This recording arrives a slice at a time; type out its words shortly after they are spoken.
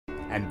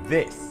and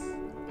this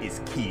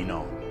is Keen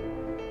On,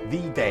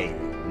 the daily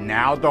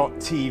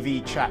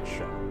now.tv chat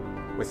show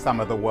with some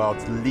of the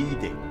world's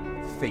leading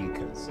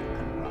thinkers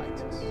and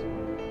writers.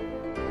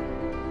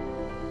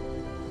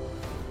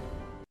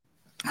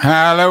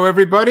 Hello,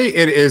 everybody.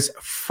 It is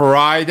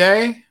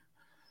Friday,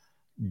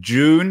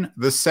 June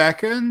the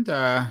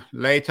 2nd,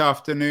 late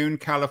afternoon,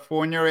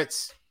 California.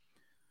 It's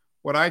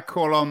what I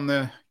call on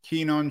the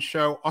Keen On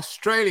show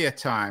Australia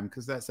time,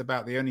 because that's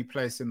about the only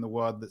place in the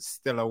world that's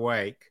still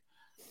awake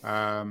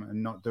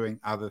and not doing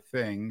other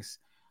things.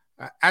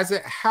 As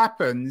it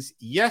happens,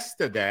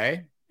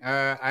 yesterday,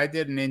 I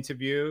did an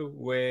interview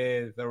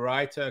with a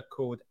writer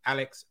called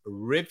Alex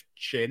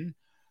Rivchin,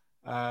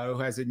 who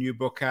has a new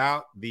book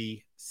out,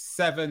 The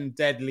 7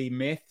 Deadly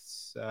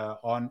Myths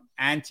on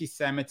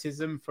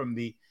Anti-Semitism from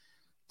the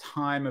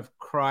Time of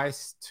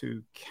Christ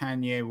to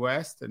Kanye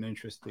West, an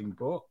interesting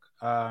book,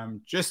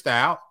 just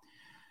out.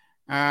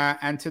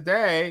 And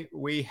today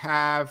we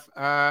have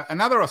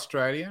another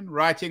Australian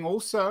writing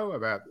also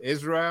about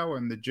Israel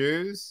and the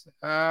Jews,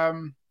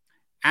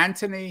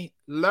 Antony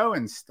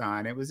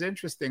Loewenstein. It was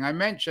interesting. I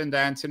mentioned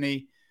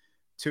Antony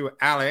to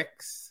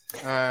Alex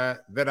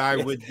that I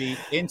would be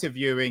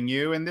interviewing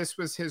you, and this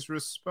was his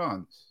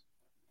response.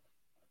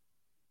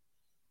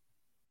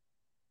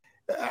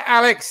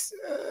 Alex,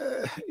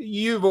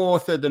 you've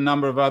authored a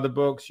number of other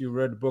books. You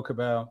wrote a book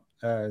about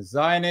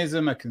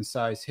Zionism, A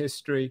Concise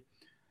History,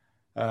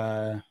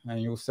 and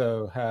you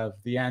also have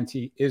the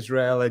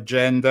anti-Israel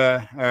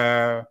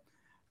agenda.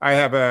 I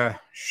have a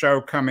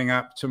show coming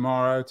up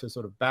tomorrow to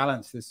sort of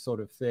balance this sort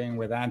of thing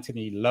with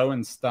Antony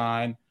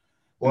Loewenstein,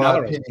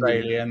 another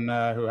Australian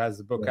who has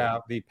a book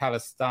out, The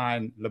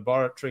Palestine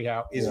Laboratory,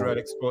 How Israel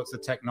Exports the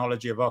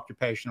Technology of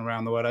Occupation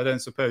Around the World. I don't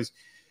suppose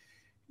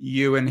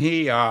you and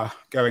he are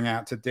going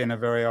out to dinner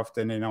very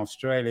often in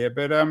Australia,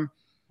 but no,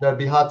 it'd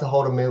be hard to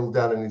hold a meal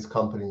down in his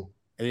company.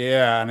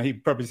 Yeah, and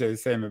he'd probably say the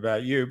same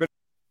about you. But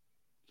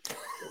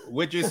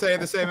would you say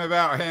the same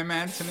about him,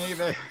 Anthony?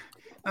 There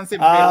seems to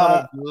be a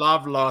lot of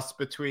love lost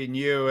between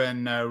you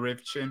and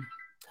Rivchin.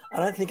 I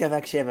don't think I've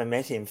actually ever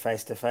met him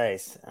face to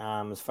face,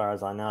 as far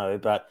as I know.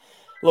 But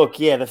look,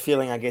 yeah, the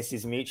feeling, I guess,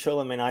 is mutual.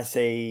 I mean, I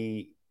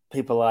see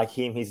people like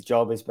him. His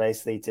job is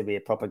basically to be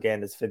a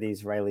propagandist for the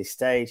Israeli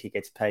state. He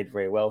gets paid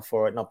very well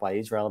for it, not by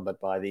Israel, but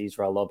by the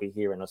Israel lobby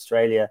here in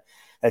Australia.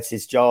 That's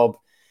his job.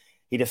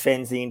 He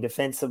defends the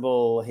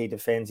indefensible. He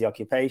defends the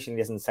occupation.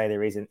 He doesn't say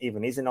there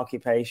even is an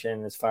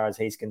occupation. As far as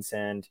he's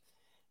concerned,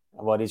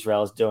 what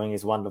Israel is doing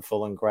is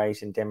wonderful and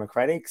great and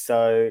democratic.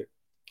 So,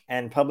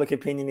 and public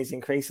opinion is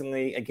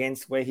increasingly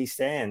against where he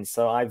stands.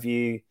 So I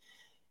view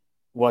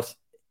what,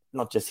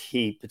 not just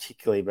he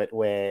particularly, but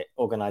where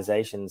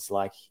organizations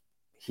like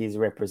his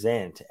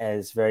represent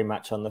as very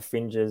much on the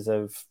fringes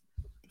of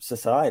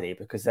society,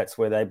 because that's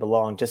where they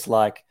belong. Just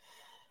like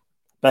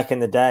back in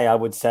the day, I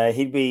would say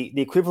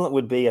the equivalent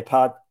would be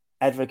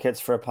advocates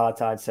for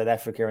apartheid South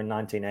Africa in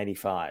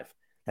 1985.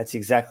 That's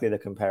exactly the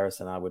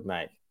comparison I would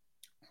make.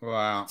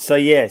 Wow. So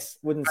yes,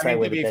 wouldn't say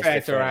we're to the be best fair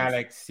of to friends.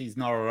 Alex, he's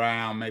not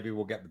around. Maybe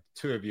we'll get the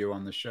two of you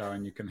on the show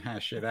and you can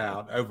hash it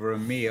out over a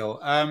meal.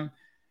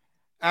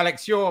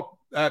 Alex, you're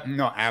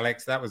not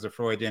Alex. That was a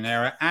Freudian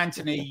error.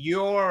 Anthony,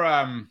 you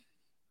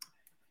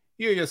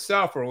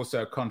yourself are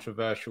also a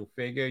controversial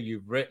figure.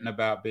 You've written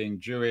about being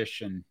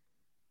Jewish, and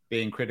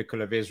being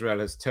critical of Israel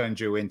has turned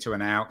you into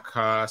an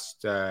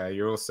outcast.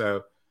 You're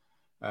also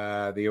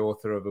the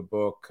author of a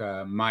book,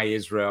 My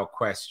Israel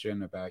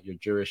Question, about your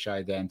Jewish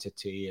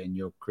identity and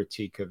your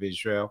critique of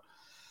Israel.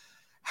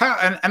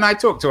 And I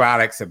talked to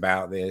Alex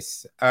about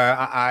this.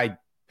 I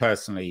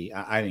personally,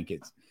 I think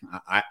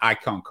I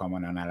can't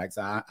comment on Alex.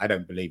 I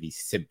don't believe he's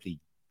simply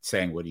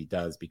saying what he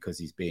does because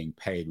he's being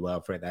paid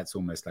well for it. That's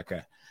almost like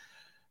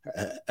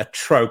a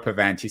trope of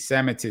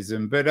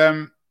anti-Semitism. But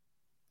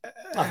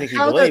I think he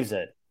believes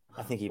it.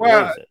 I think he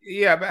believes it.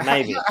 Yeah, but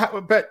maybe.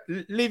 But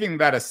leaving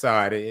that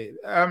aside,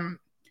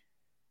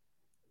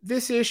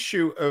 this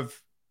issue of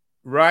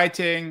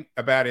writing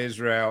about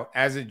Israel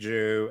as a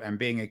Jew and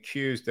being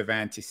accused of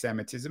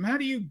anti-Semitism, how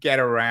do you get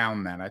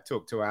around that? I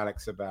talked to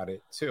Alex about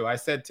it too. I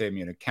said to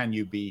him, can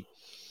you be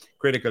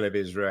critical of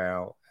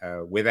Israel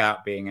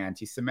without being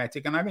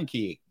anti-Semitic? And I think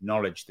he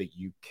acknowledged that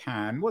you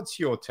can. What's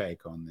your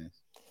take on this?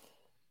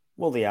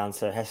 Well, the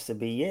answer has to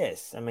be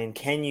yes. I mean,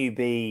 can you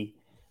be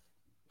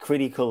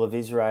critical of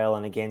Israel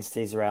and against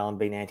Israel and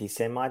be an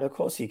anti-Semite? Of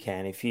course you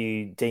can. If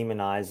you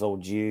demonize all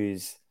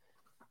Jews,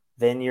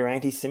 then you're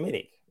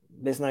anti-Semitic.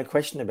 There's no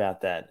question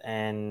about that.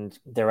 And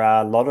there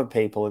are a lot of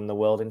people in the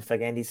world. In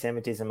fact,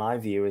 anti-Semitism, I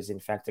view, is in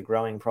fact a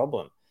growing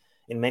problem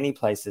in many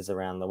places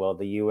around the world,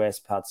 the US,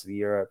 parts of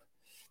Europe,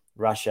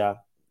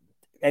 Russia.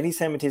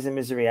 Anti-Semitism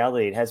is a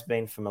reality. It has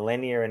been for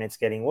millennia, and it's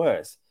getting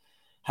worse.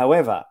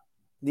 However,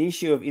 the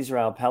issue of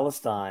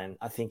Israel-Palestine,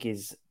 I think,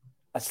 is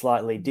a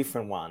slightly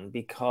different one,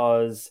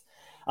 because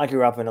I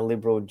grew up in a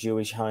liberal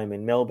Jewish home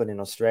in Melbourne in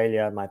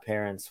Australia. My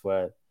parents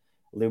were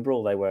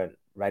liberal. They weren't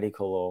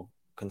radical or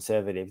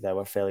conservative. They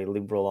were fairly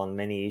liberal on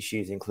many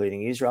issues,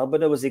 including Israel,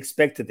 but it was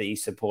expected that you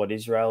support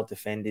Israel,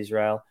 defend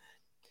Israel.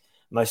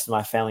 Most of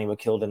my family were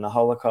killed in the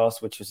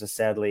Holocaust, which was a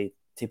sadly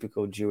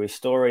typical Jewish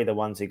story. The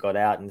ones who got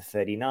out in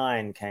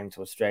 1939 came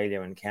to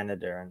Australia and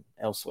Canada and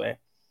elsewhere.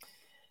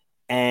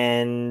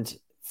 And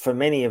for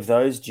many of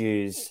those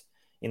Jews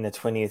in the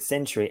 20th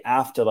century,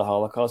 after the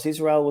Holocaust,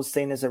 Israel was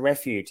seen as a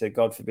refuge, that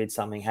God forbid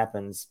something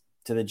happens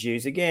to the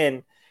Jews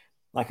again.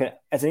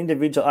 As an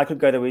individual, I could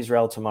go to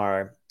Israel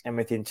tomorrow, and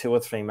within 2 or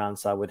 3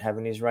 months, I would have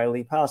an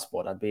Israeli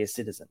passport. I'd be a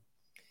citizen.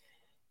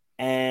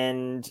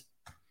 And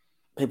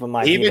people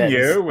might even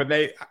you, would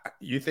they?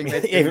 You think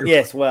they?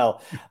 Yes,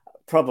 well,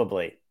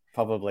 probably,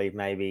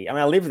 maybe. I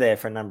mean, I lived there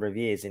for a number of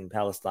years in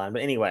Palestine,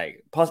 but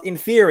anyway, in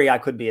theory, I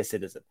could be a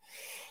citizen.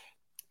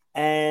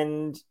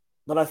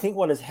 But I think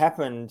what has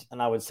happened,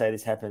 and I would say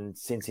this happened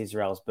since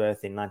Israel's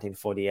birth in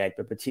 1948,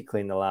 but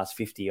particularly in the last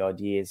 50 odd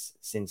years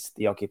since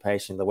the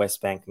occupation of the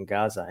West Bank and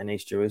Gaza and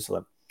East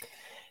Jerusalem,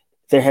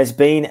 there has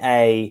been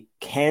a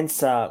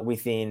cancer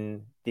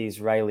within the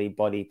Israeli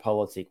body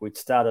politic, which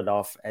started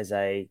off as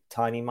a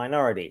tiny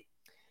minority.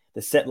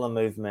 The settler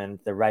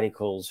movement, the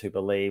radicals who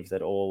believed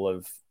that all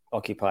of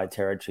occupied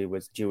territory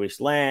was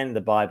Jewish land,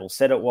 the Bible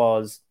said it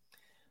was,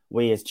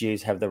 we as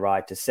Jews have the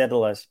right to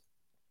settle it.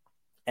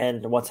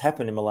 And what's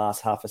happened in the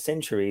last half a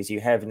century is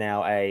you have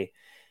now a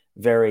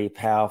very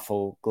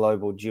powerful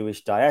global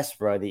Jewish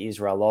diaspora, the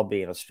Israel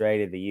lobby in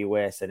Australia, the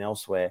US, and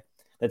elsewhere,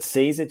 that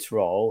sees its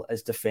role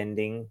as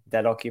defending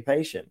that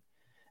occupation.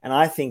 And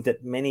I think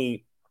that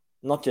many,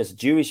 not just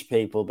Jewish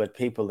people, but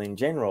people in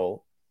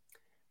general,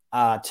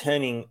 are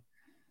turning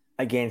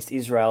against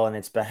Israel and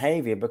its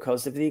behavior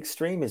because of the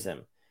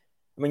extremism.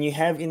 I mean, you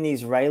have in the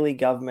Israeli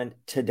government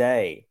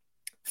today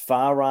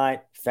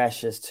far-right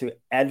fascists who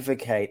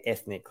advocate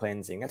ethnic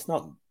cleansing. That's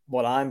not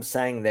what I'm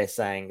saying they're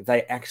saying.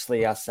 They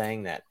actually are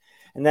saying that.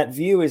 And that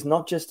view is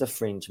not just a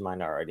fringe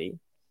minority.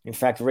 In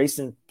fact,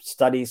 recent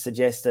studies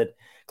suggest that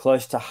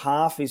close to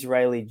half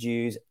Israeli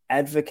Jews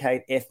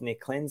advocate ethnic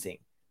cleansing.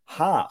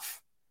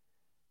 Half.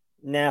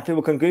 Now,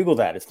 people can Google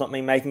that. It's not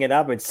me making it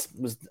up. It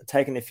was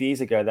taken a few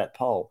years ago, that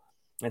poll.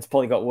 And it's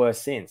probably got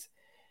worse since.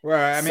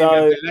 Well, I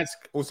mean, let's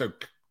also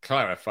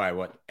clarify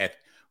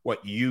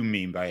what you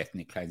mean by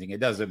ethnic cleansing. It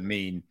doesn't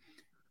mean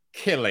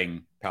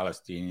killing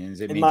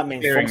Palestinians. It might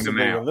mean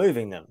forcibly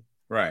removing them.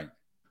 Right.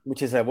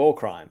 Which is a war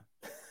crime.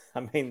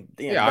 I mean,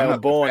 they were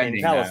born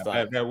in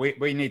Palestine. But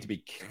we need to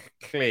be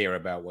clear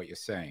about what you're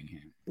saying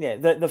here.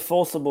 Yeah, the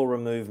forcible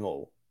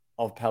removal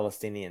of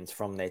Palestinians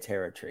from their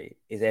territory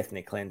is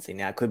ethnic cleansing.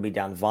 Now, it could be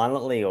done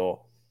violently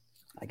or,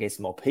 I guess,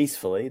 more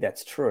peacefully.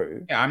 That's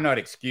true. Yeah, I'm not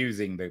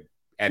excusing the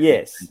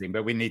ethnic cleansing,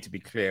 but we need to be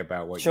clear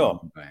about what you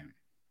mean by it.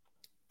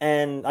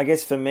 And I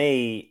guess for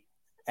me,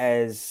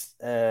 as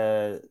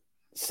a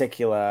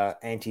secular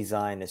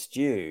anti-Zionist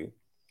Jew,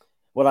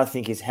 what I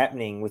think is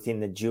happening within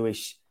the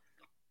Jewish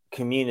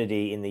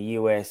community in the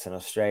US and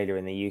Australia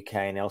and the UK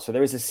and elsewhere,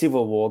 there is a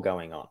civil war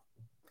going on,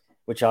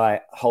 which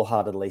I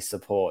wholeheartedly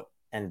support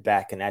and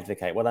back and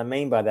advocate. What I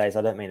mean by that is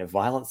I don't mean a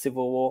violent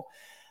civil war.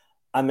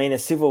 I mean a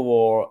civil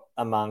war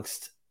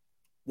amongst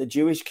the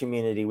Jewish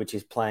community, which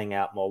is playing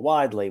out more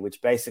widely,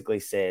 which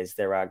basically says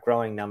there are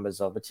growing numbers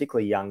of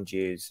particularly young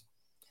Jews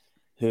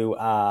who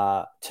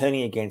are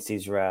turning against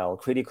Israel,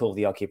 critical of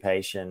the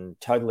occupation,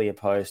 totally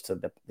opposed to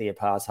the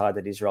apartheid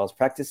that Israel is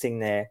practicing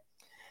there.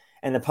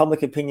 And the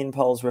public opinion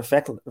polls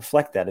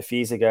reflect that. A few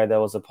years ago, there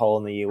was a poll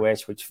in the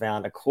US which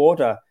found a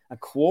quarter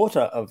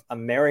of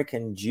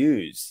American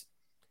Jews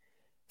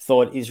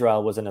thought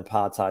Israel was an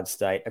apartheid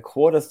state. A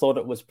quarter thought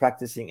it was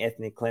practicing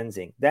ethnic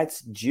cleansing.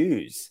 That's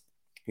Jews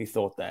who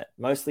thought that,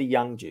 mostly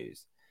young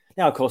Jews.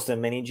 Now, of course, there are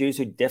many Jews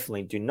who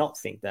definitely do not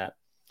think that.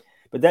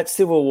 But that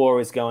civil war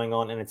is going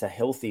on, and it's a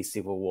healthy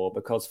civil war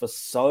because for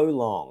so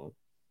long,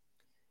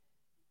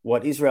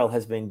 what Israel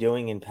has been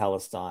doing in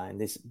Palestine,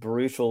 this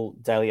brutal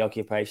daily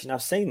occupation,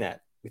 I've seen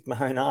that with my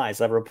own eyes.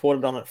 I've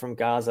reported on it from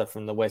Gaza,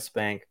 from the West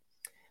Bank.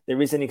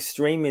 There is an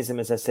extremism,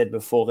 as I said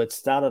before, that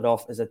started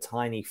off as a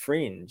tiny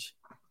fringe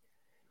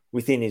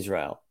within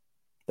Israel.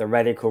 The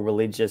radical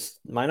religious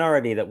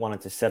minority that wanted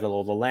to settle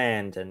all the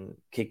land and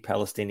kick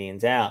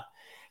Palestinians out.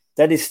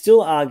 That is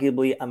still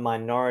arguably a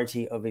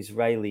minority of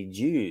Israeli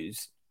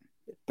Jews,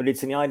 but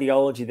it's an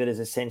ideology that has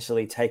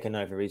essentially taken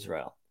over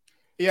Israel.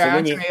 Yeah, so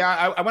Antony,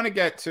 I want to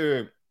get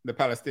to the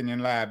Palestine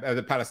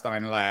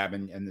Lab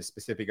and the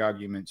specific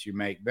arguments you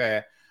make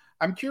there.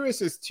 I'm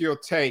curious as to your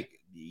take.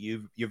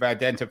 You've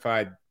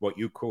identified what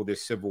you call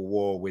this civil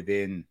war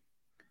within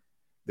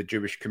the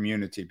Jewish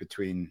community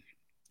between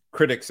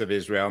critics of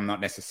Israel, not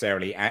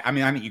necessarily. I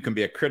think you can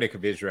be a critic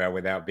of Israel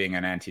without being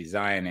an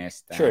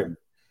anti-Zionist. True.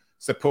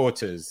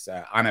 Supporters,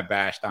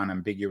 unabashed,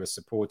 unambiguous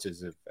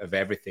supporters of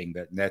everything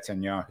that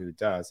Netanyahu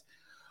does.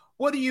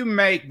 What do you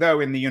make,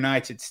 though, in the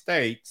United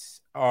States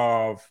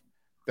of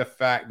the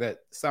fact that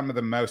some of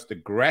the most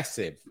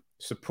aggressive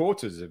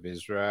supporters of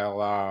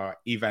Israel are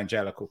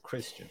evangelical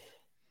Christians?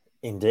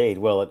 Indeed.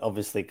 Well, it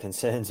obviously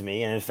concerns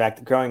me. And in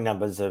fact, growing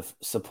numbers of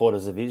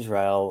supporters of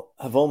Israel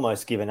have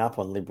almost given up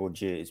on liberal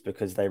Jews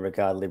because they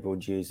regard liberal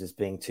Jews as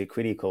being too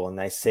critical and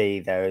they see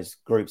those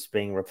groups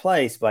being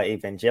replaced by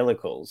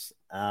evangelicals.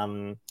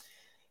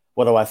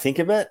 What do I think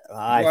of it?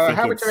 Well,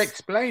 how would you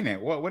explain it?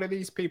 What are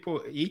these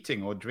people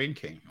eating or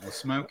drinking or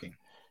smoking?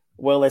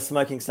 Well, they're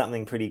smoking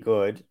something pretty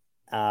good.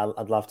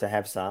 I'd love to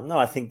have some. No,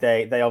 I think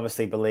they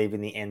obviously believe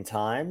in the end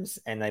times,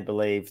 and they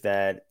believe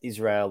that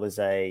Israel is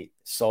a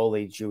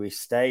solely Jewish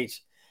state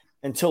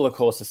until, of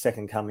course, the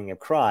second coming of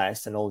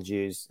Christ, and all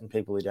Jews and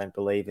people who don't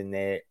believe in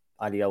their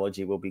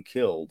ideology will be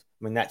killed.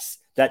 I mean, that's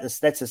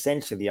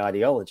essentially the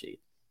ideology.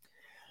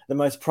 The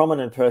most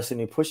prominent person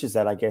who pushes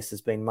that, I guess,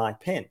 has been Mike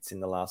Pence in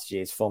the last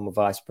years, former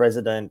vice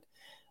president,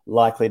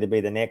 likely to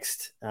be the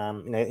next,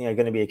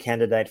 going to be a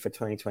candidate for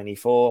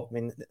 2024. I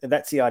mean,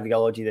 that's the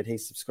ideology that he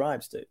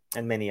subscribes to,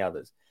 and many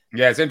others.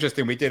 Yeah, it's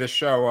interesting. We did a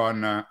show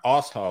on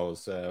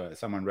arseholes.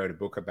 Someone wrote a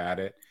book about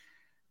it,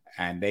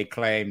 and they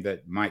claimed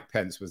that Mike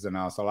Pence was an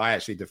arsehole. I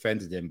actually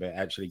defended him, but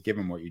actually,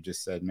 given what you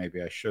just said,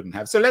 maybe I shouldn't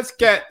have. So let's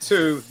get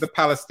to the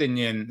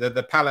Palestinian,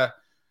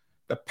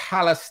 the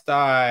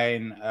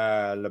Palestine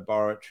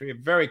Laboratory, a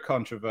very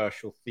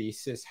controversial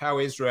thesis, how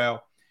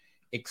Israel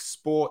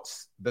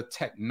exports the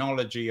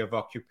technology of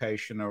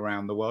occupation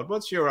around the world.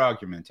 What's your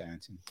argument,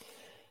 Antony?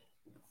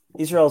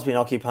 Israel's been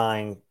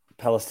occupying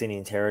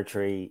Palestinian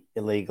territory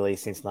illegally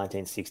since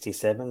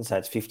 1967, so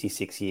it's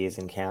 56 years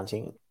and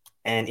counting.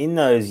 And in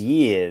those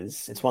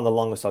years, it's one of the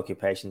longest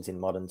occupations in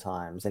modern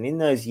times. And in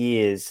those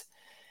years,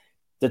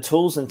 the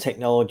tools and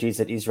technologies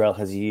that Israel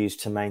has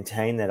used to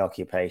maintain that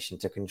occupation,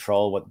 to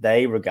control what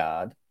they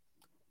regard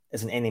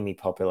as an enemy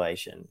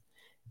population,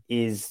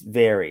 is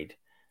varied.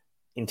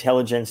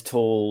 Intelligence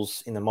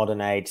tools in the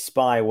modern age,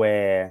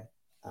 spyware,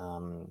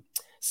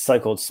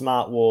 so-called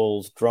smart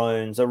walls,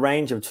 drones, a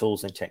range of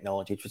tools and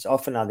technologies, which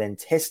often are then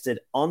tested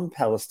on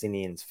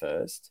Palestinians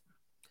first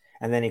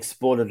and then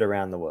exported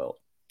around the world.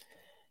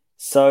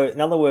 So, in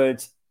other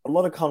words, a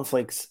lot of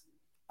conflicts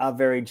are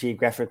very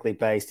geographically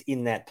based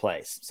in that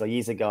place. So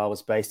years ago, I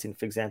was based in,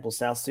 for example,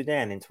 South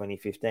Sudan in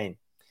 2015.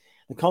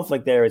 The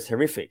conflict there is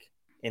horrific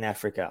in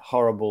Africa,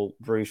 horrible,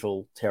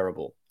 brutal,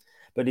 terrible,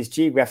 but is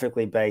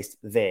geographically based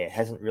there,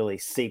 hasn't really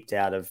seeped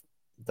out of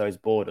those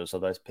borders, or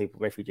those people,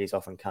 refugees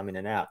often come in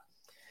and out.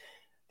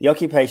 The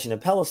occupation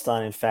of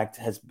Palestine, in fact,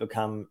 has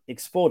become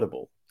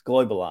exportable,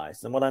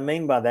 globalized. And what I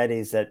mean by that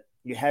is that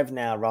you have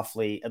now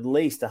roughly at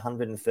least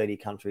 130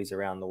 countries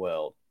around the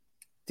world,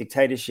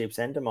 dictatorships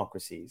and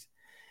democracies,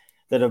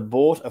 that have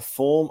bought a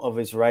form of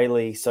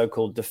Israeli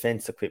so-called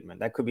defense equipment.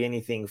 That could be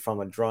anything from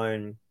a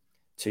drone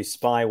to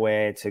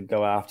spyware to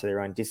go after their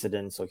own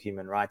dissidents or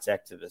human rights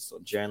activists or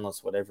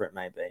journalists, whatever it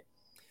may be.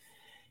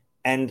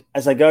 And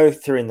as I go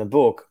through in the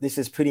book, this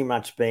has pretty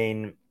much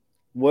been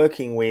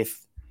working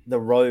with the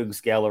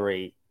rogues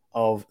gallery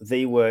of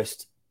the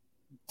worst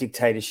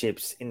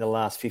dictatorships in the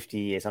last 50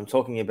 years. I'm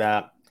talking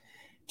about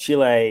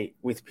Chile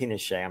with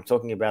Pinochet. I'm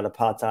talking about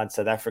apartheid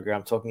South Africa.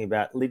 I'm talking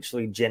about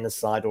literally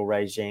genocidal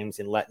regimes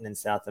in Latin and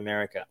South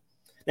America.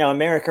 Now,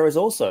 America has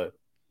also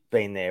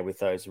been there with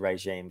those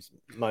regimes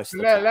most of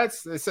the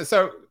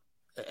time.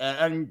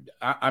 And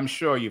I'm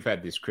sure you've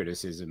had this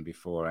criticism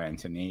before,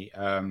 Antony.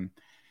 And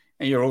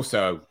you're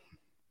also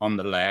on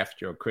the left.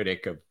 You're a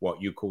critic of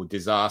what you call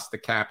disaster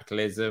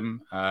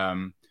capitalism.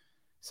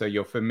 So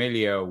you're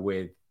familiar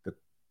with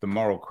the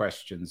moral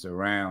questions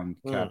around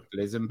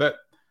capitalism. But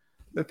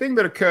the thing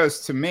that occurs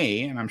to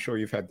me, and I'm sure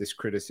you've had this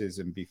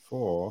criticism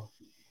before,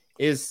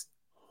 is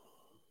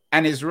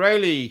an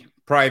Israeli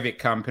private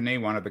company,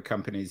 one of the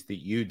companies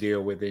that you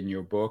deal with in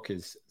your book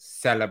is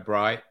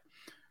Celebrite,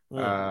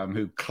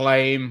 who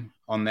claim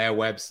on their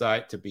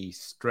website to be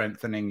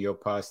strengthening your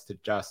path to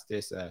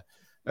justice, a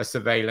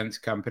surveillance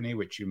company,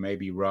 which you may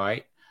be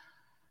right.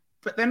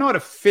 But they're not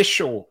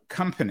official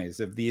companies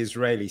of the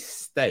Israeli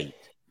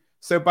state.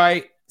 So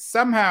by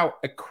somehow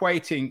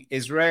equating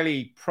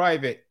Israeli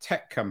private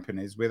tech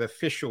companies with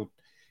official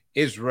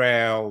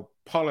Israel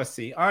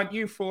policy, aren't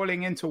you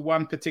falling into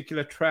one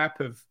particular trap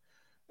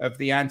of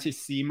the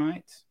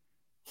anti-Semites?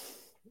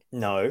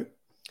 No,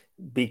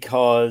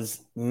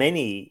 because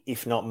many,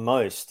 if not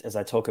most, as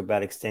I talk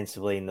about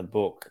extensively in the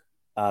book,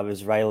 of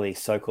Israeli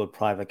so-called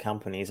private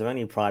companies are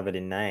only private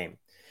in name.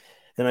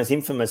 The most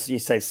infamous, you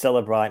say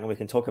Celebrite, and we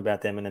can talk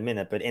about them in a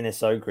minute, but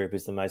NSO Group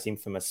is the most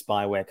infamous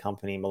spyware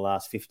company in the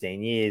last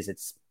 15 years.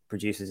 It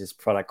produces this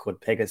product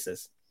called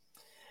Pegasus,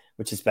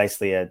 which is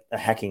basically a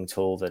hacking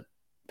tool that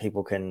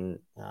people can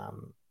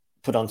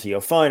put onto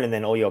your phone, and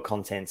then all your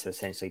contents are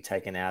essentially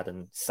taken out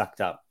and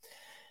sucked up.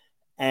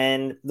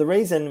 And the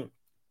reason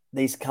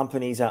these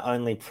companies are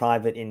only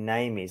private in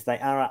name is they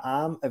are an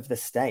arm of the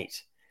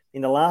state.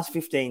 In the last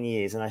 15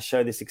 years, and I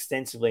show this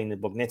extensively in the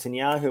book,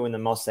 Netanyahu and the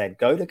Mossad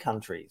go to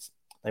countries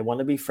they want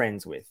to be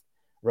friends with,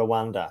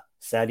 Rwanda,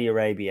 Saudi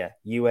Arabia,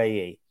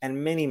 UAE,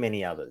 and many,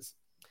 many others.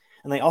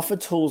 And they offer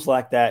tools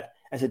like that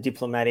as a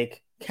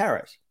diplomatic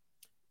carrot.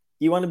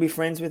 You want to be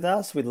friends with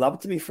us? We'd love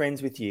to be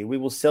friends with you. We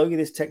will sell you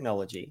this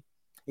technology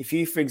if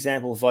you, for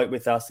example, vote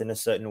with us in a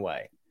certain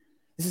way.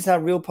 This is how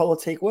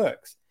realpolitik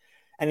works.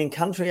 And in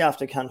country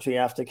after country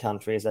after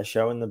country, as I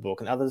show in the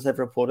book, and others have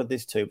reported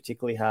this too,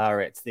 particularly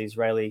Haaretz, the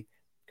Israeli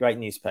great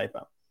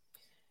newspaper,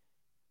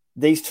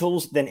 these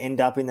tools then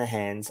end up in the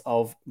hands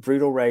of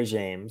brutal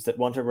regimes that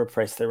want to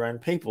repress their own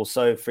people.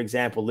 So, for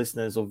example,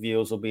 listeners or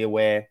viewers will be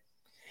aware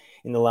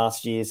in the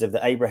last years of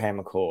the Abraham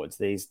Accords,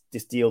 this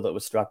deal that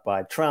was struck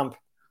by Trump.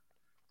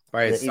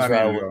 By his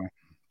son-in-law,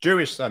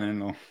 Jewish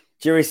son-in-law.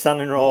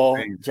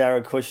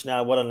 Jared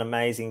Kushner, what an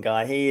amazing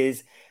guy he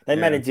is. They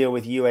made a deal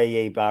with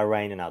UAE,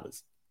 Bahrain, and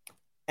others.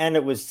 And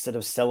it was sort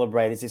of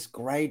celebrated as this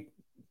great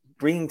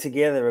bringing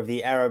together of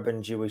the Arab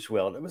and Jewish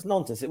world. It was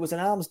nonsense. It was an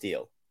arms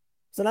deal.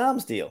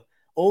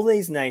 All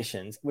these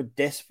nations are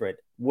desperate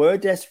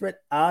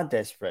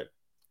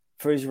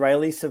for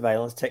Israeli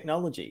surveillance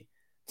technology.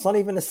 It's not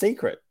even a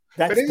secret.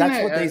 That's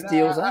what these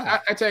deals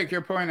are. I take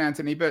your point,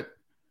 Anthony, but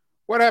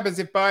what happens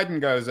if Biden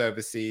goes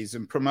overseas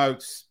and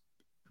promotes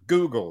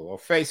Google or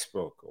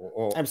Facebook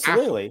or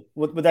absolutely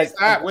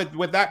Apple?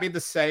 Would that be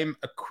the same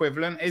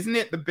equivalent? Isn't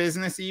it the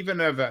business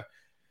even of a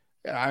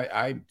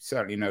I'm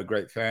certainly no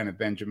great fan of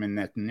Benjamin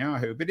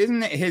Netanyahu, but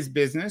isn't it his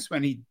business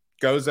when he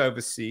goes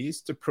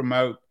overseas to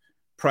promote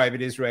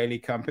private Israeli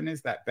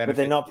companies that benefit? But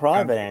they're not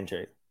private,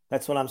 Andrew.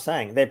 That's what I'm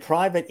saying. They're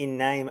private in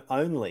name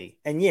only.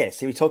 And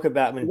yes, we talk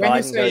about when Biden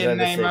you say goes in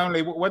overseas, name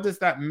only, what does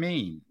that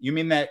mean? You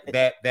mean that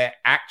they're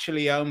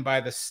actually owned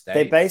by the state?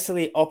 They're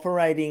basically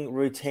operating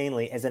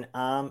routinely as an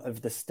arm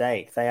of the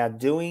state. They are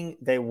doing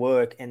their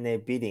work and their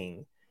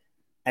bidding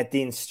at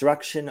the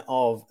instruction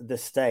of the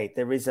state.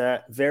 There is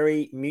a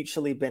very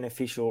mutually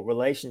beneficial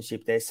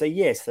relationship there. So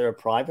yes, they're a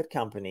private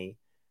company.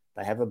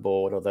 They have a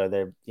board, although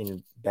they're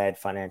in bad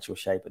financial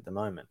shape at the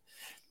moment.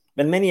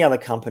 But many other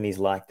companies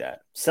like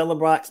that.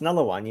 Cellebrite's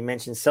another one. You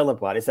mentioned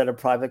Cellebrite. Is that a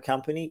private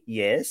company?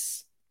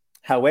 Yes.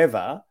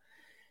 However,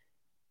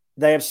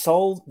 they have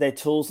sold their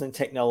tools and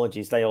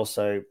technologies. They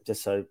also,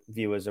 just so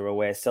viewers are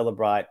aware,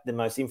 Cellebrite, the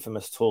most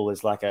infamous tool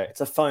is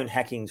it's a phone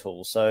hacking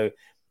tool. So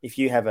if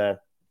you have an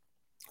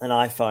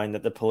iPhone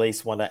that the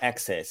police want to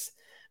access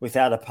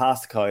without a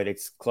passcode,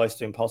 it's close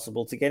to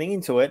impossible to getting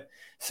into it.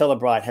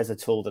 Cellebrite has a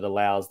tool that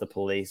allows the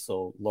police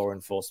or law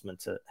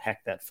enforcement to hack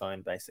that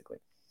phone, basically.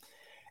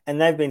 And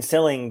they've been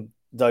selling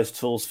those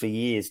tools for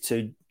years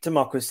to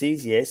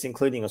democracies, yes,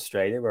 including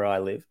Australia, where I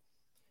live,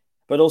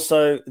 but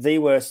also the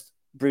worst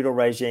brutal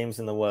regimes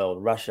in the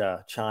world,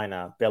 Russia,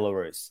 China,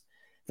 Belarus.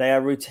 They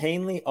are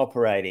routinely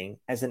operating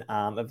as an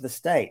arm of the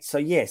state. So,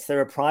 yes,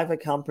 they're a private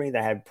company.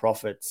 They have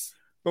profits.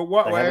 But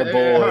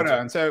hold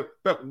on.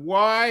 But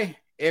why,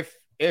 if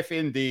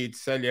indeed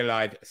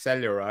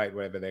Cellebrite,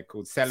 whatever they're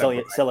called,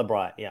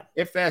 Cellebrite, yeah.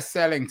 If they're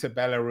selling to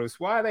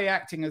Belarus, why are they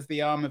acting as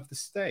the arm of the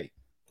state?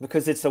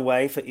 Because it's a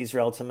way for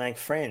Israel to make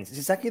friends. It's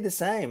exactly the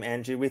same,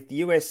 Andrew, with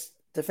US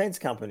defense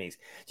companies.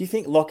 Do you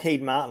think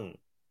Lockheed Martin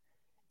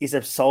is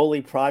a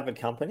solely private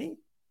company?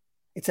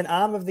 It's an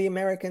arm of the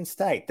American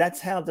state. That's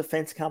how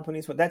defense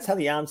companies work. That's how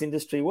the arms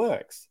industry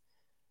works.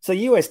 So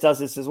US does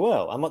this as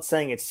well. I'm not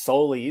saying it's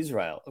solely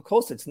Israel. Of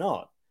course it's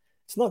not.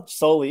 It's not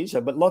solely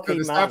Israel, but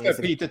Lockheed Martin. The stuff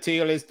that Peter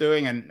Thiel is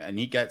doing, and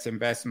he gets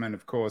investment,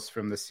 of course,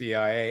 from the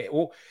CIA.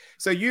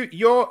 So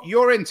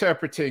you're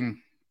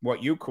interpreting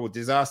what you call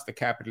disaster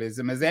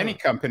capitalism as any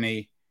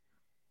company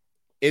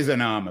is an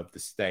arm of the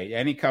state.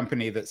 Any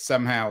company that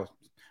somehow,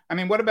 I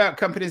mean, what about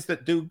companies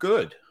that do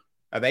good?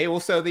 Are they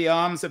also the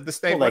arms of the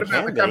state? Well,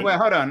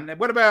 hold on.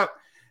 What about,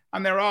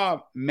 and there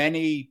are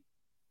many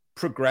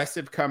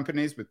progressive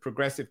companies with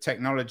progressive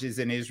technologies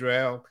in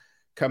Israel,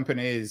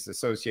 companies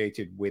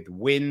associated with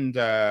wind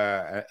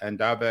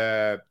and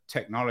other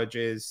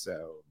technologies,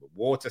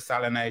 water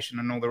salination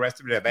and all the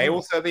rest of it. Are they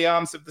also the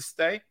arms of the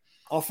state?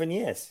 Often,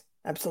 yes.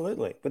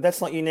 Absolutely. But that's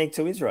not unique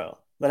to Israel.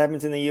 That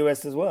happens in the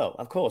US as well.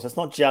 Of course, it's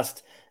not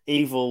just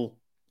evil,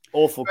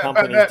 awful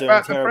companies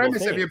doing terrible things. The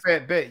premise of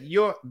your bit,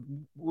 you're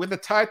with a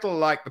title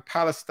like the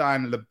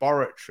Palestine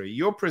Laboratory,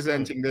 you're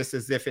presenting this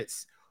as if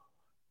it's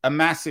a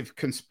massive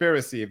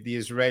conspiracy of the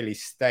Israeli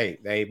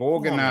state. They've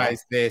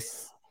organized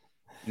this.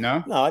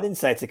 No, I didn't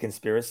say it's a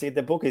conspiracy.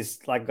 The book is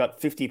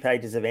got 50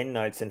 pages of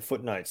endnotes and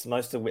footnotes, a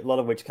lot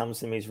of which comes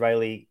from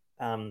Israeli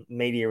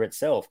media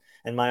itself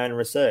and my own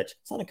research.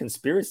 It's not a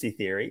conspiracy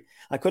theory.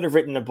 I could have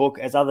written a book,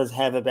 as others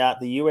have, about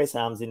the US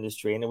arms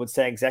industry, and it would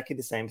say exactly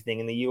the same thing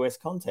in the US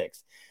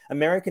context.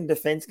 American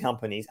defense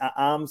companies are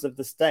arms of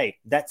the state.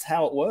 That's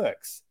how it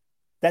works.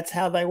 That's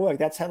how they work.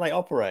 That's how they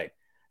operate.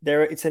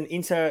 It's an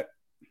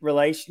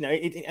interrelation.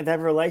 They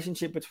have a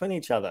relationship between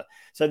each other.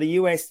 So the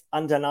US,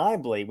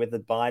 undeniably, with the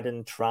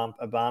Biden, Trump,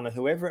 Obama,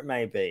 whoever it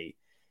may be,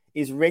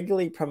 is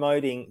regularly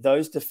promoting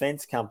those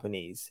defense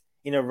companies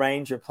in a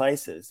range of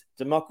places,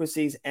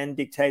 democracies and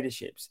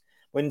dictatorships.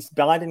 When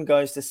Biden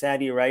goes to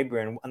Saudi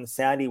Arabia and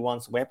Saudi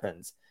wants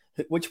weapons,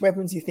 which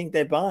weapons do you think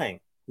they're buying?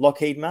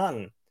 Lockheed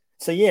Martin.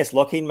 So yes,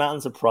 Lockheed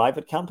Martin's a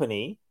private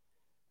company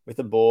with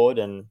a board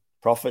and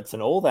profits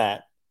and all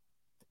that,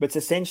 but it's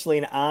essentially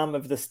an arm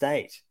of the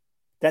state.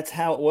 That's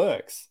how it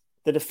works.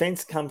 The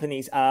defense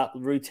companies are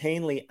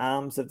routinely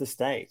arms of the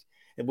state.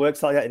 It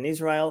works like that in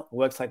Israel. It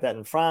works like that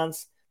in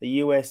France. the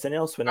US and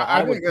elsewhere. Now,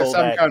 I would think there's call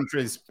some that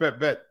countries,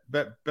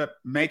 but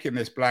making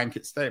this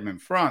blanket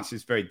statement, France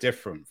is very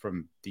different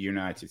from the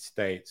United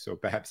States or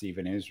perhaps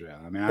even Israel.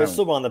 I mean, they're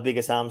still one of the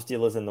biggest arms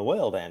dealers in the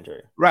world, Andrew.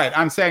 Right.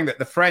 I'm saying that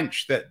the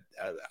French, that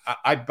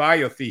I buy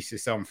your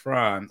thesis on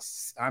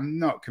France. I'm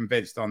not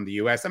convinced on the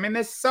US. I mean,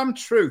 there's some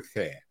truth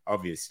here,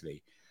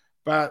 obviously,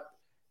 but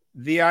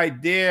the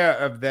idea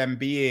of them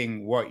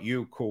being what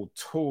you call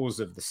tools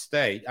of the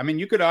state, I mean,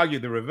 you could argue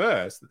the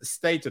reverse, that the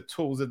state are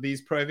tools of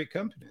these private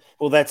companies.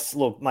 Well,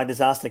 look, my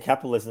disaster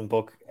capitalism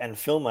book and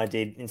film I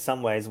did in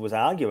some ways was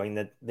arguing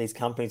that these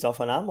companies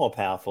often are more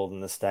powerful than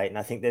the state. And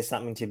I think there's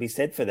something to be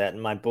said for that.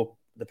 And my book,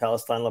 The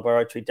Palestine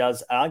Laboratory,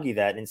 does argue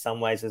that in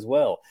some ways as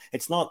well.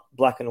 It's not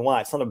black and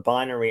white. It's not a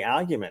binary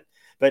argument.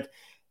 But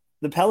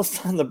the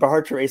Palestine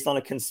Laboratory is not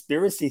a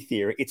conspiracy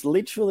theory. It's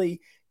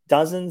literally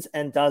dozens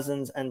and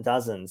dozens and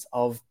dozens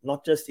of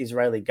not just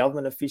Israeli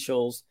government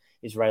officials,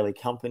 Israeli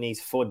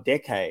companies for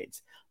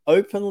decades,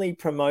 openly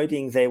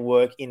promoting their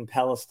work in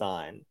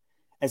Palestine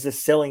as a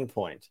selling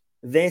point.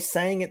 They're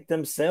saying it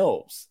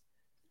themselves.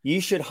 You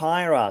should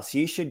hire us.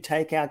 You should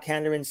take our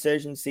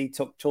counterinsurgency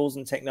tools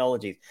and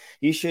technologies.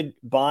 You should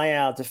buy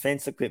our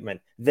defense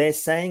equipment. They're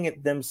saying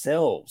it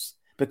themselves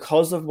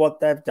because of what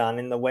they've done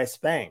in the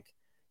West Bank.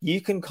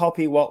 You can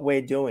copy what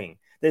we're doing.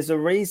 There's a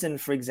reason,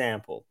 for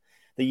example,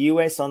 the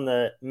US on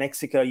the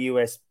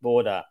Mexico-US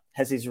border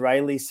has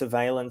Israeli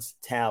surveillance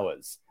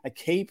towers. A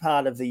key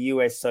part of the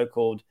US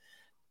so-called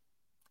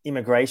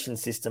immigration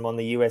system on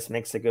the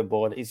US-Mexico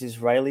border is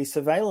Israeli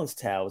surveillance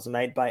towers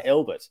made by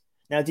Elbit.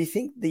 Now, do you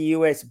think the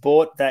US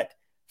bought that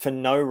for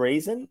no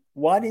reason?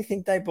 Why do you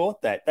think they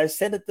bought that? They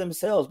said it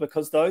themselves,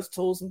 because those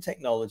tools and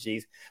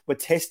technologies were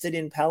tested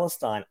in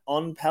Palestine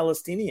on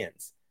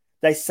Palestinians.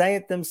 They say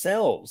it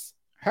themselves.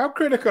 How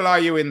critical are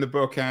you in the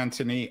book,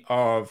 Antony,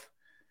 of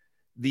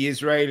the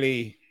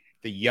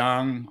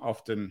young,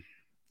 often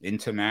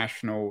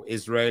international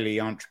Israeli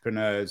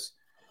entrepreneurs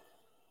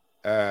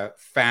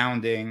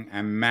founding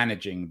and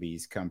managing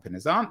these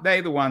companies? Aren't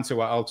they the ones who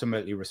are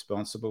ultimately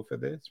responsible for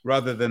this,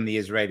 rather than the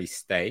Israeli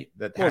state?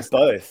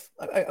 Both.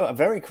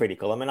 Very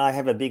critical. I mean, I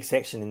have a big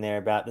section in there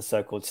about the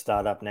so-called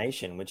startup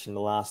nation, which in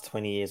the last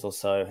 20 years or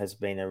so has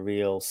been a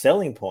real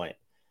selling point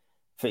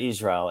for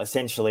Israel,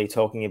 essentially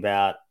talking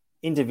about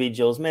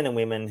individuals, men and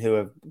women, who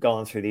have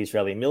gone through the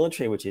Israeli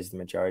military, which is the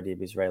majority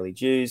of Israeli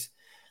Jews.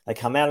 They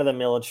come out of the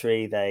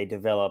military, they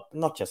develop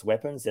not just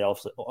weapons, they're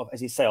also,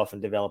 as you say,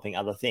 often developing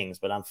other things,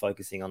 but I'm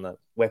focusing on the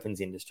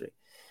weapons industry,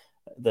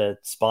 the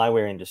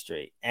spyware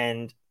industry.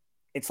 And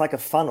it's like a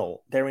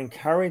funnel. They're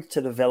encouraged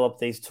to develop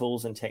these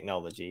tools and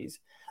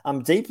technologies.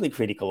 I'm deeply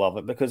critical of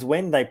it, because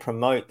when they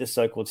promote the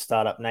so-called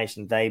startup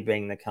nation, they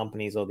being the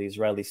companies or the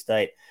Israeli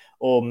state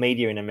or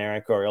media in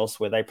America or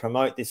elsewhere, they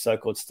promote this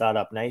so-called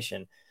startup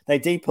nation. They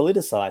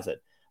depoliticize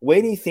it.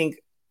 Where do you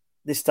think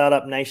this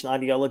startup nation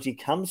ideology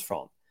comes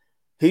from?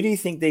 Who do you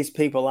think these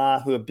people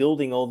are who are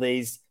building all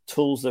these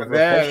tools of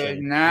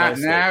repression?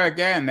 Now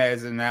again,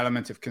 there's an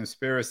element of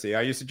conspiracy.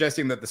 Are you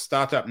suggesting that the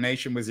startup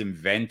nation was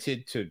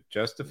invented to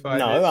justify this?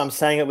 No, I'm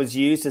saying it was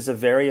used as a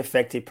very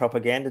effective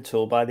propaganda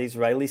tool by the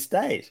Israeli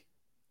state.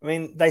 I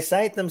mean, they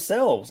say it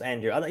themselves,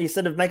 Andrew. You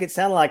sort of make it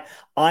sound like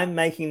I'm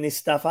making this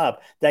stuff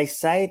up. They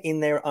say it in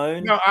their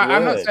own words.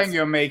 I'm not saying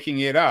you're making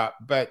it up,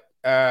 but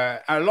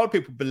a lot of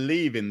people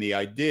believe in the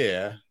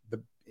idea,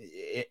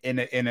 in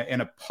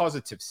a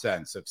positive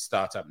sense, of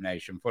startup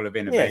nation, full of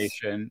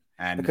innovation.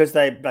 Yes, and because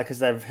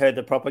they've heard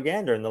the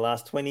propaganda in the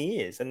last 20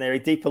 years, and they're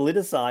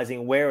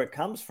depoliticizing where it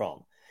comes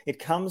from. It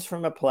comes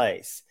from a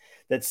place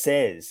that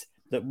says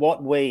that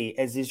what we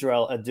as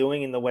Israel are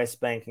doing in the West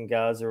Bank and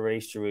Gaza or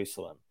East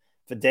Jerusalem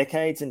for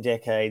decades and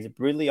decades,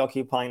 brutally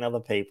occupying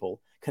other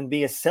people, can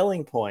be a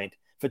selling point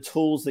for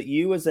tools that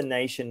you as a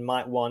nation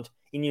might want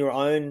in your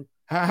own.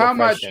 How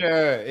much,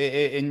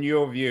 in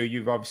your view,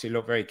 you've obviously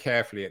looked very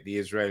carefully at the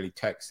Israeli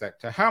tech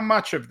sector, how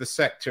much of the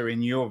sector,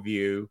 in your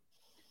view,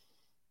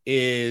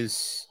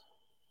 is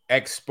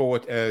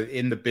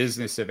in the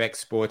business of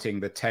exporting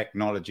the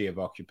technology of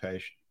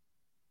occupation?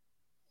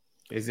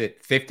 Is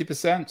it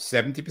 50%,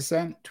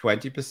 70%,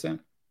 20%?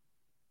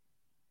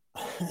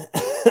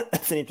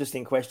 That's an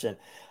interesting question.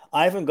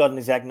 I haven't got an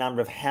exact number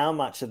of how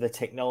much of the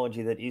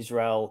technology that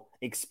Israel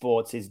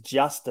exports is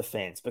just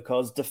defense,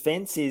 because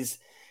defense is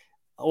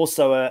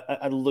also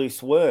a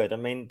loose word. I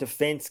mean,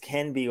 defense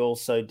can be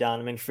also done.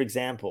 I mean, for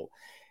example,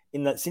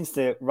 since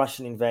the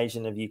Russian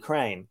invasion of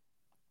Ukraine,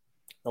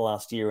 the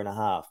last year and a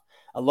half,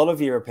 a lot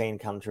of European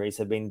countries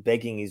have been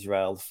begging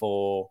Israel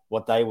for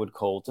what they would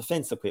call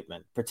defense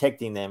equipment,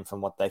 protecting them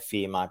from what they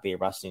fear might be a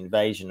Russian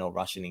invasion or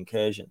Russian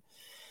incursion.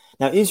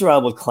 Now,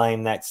 Israel would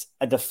claim that's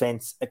a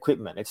defense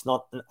equipment. It's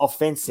not an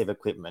offensive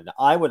equipment.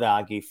 I would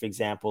argue, for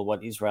example,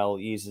 what Israel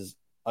uses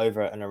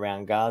over and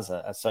around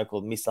Gaza, a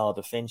so-called missile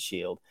defense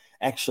shield,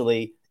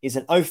 actually is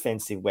an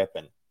offensive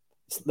weapon.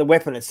 The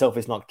weapon itself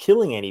is not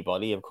killing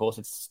anybody. Of course,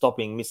 it's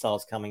stopping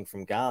missiles coming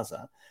from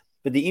Gaza.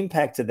 But the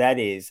impact of that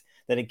is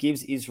that it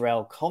gives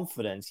Israel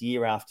confidence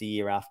year after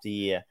year after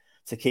year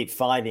to keep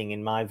fighting,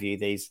 in my view,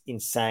 these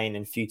insane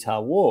and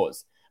futile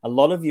wars. A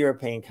lot of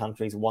European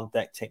countries want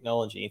that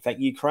technology. In fact,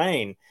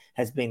 Ukraine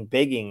has been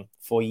begging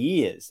for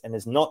years and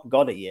has not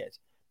got it yet.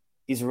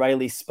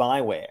 Israeli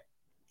spyware.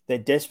 They're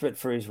desperate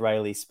for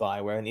Israeli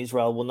spyware, and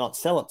Israel will not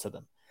sell it to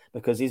them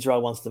because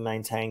Israel wants to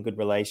maintain good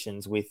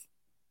relations with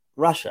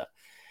Russia.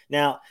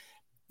 Now,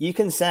 you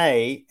can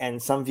say,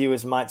 and some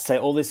viewers might say,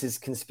 all this is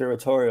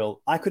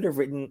conspiratorial. I could have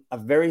written a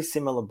very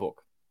similar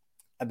book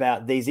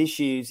about these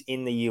issues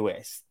in the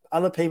US.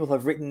 Other people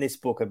have written this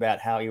book about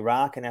how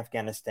Iraq and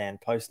Afghanistan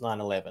post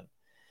 9/11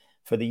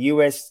 for the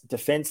US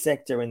defense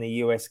sector and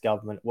the US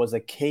government was a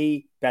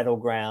key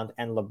battleground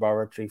and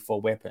laboratory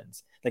for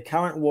weapons. The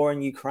current war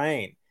in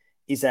Ukraine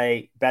is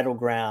a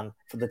battleground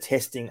for the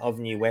testing of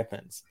new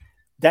weapons.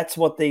 That's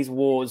what these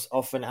wars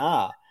often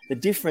are. The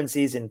difference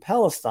is in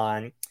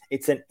Palestine,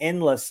 it's an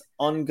endless,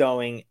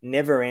 ongoing,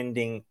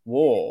 never-ending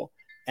war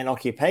and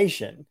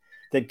occupation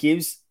that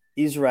gives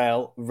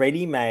Israel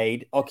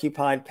ready-made,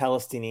 occupied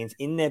Palestinians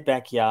in their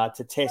backyard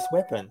to test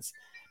weapons.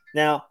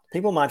 Now,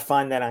 people might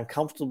find that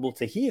uncomfortable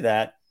to hear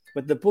that,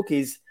 but the book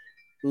is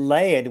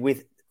layered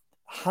with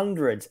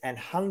hundreds and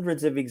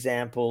hundreds of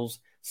examples,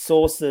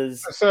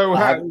 sources. So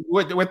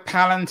would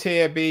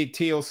Palantir be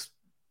Thiel's,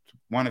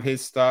 one of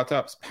his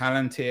startups,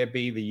 Palantir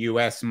be the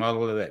US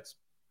model that's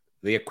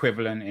the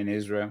equivalent in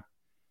Israel?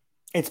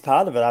 It's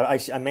part of it.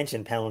 I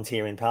mentioned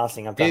Palantir in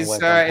passing. I've done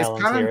work on Is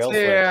Palantir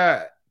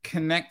elsewhere.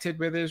 Connected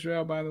with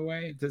Israel, by the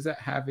way? Does it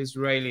have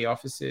Israeli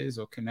offices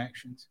or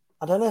connections?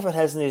 I don't know if it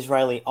has an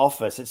Israeli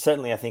office. It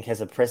certainly, I think,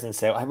 has a presence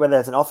there. Whether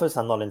it's an office,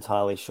 I'm not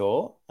entirely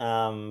sure.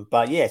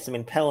 But yes, I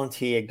mean,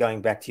 Palantir,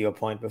 going back to your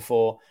point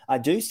before, I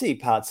do see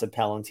parts of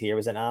Palantir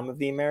as an arm of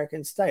the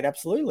American state.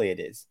 Absolutely it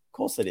is. Of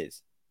course it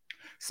is.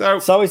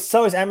 So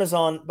is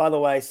Amazon, by the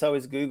way, so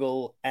is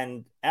Google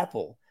and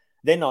Apple.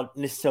 They're not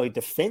necessarily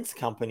defense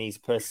companies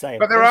per se.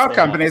 But there are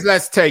companies.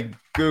 Let's take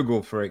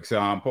Google, for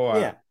example.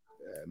 Yeah.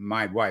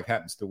 My wife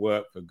happens to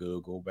work for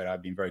Google, but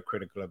I've been very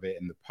critical of it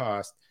in the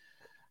past.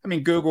 I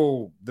mean,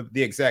 Google,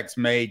 the execs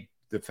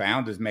the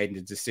founders made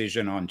a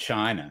decision on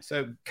China.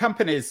 So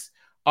companies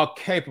are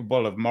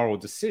capable of moral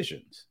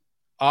decisions.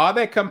 Are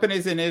there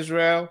companies in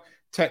Israel,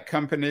 tech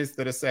companies,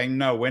 that are saying,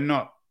 no, we're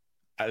not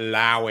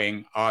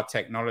allowing our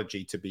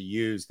technology to be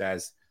used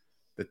as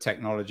the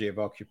technology of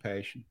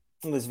occupation?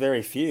 Well, there's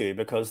very few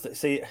because,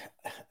 see,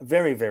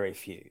 very, very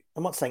few.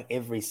 I'm not saying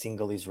every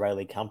single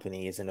Israeli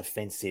company is an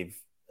offensive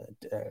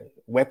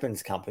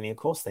weapons company. Of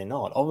course they're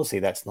not. Obviously,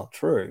 that's not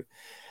true.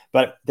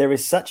 But there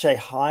is such a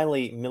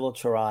highly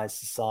militarized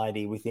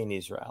society within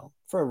Israel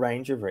for a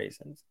range of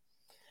reasons.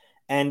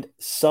 And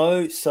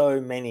so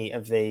many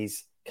of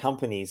these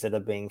companies that are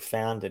being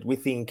founded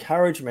with the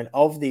encouragement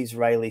of the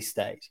Israeli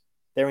state,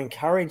 they're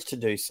encouraged to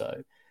do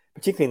so,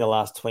 particularly in the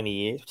last 20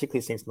 years,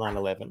 particularly since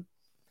 9/11,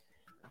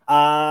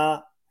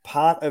 are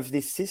part of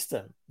this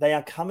system. They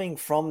are coming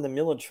from the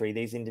military,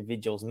 these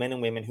individuals, men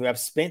and women who have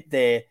spent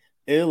their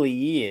early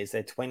years,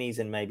 their 20s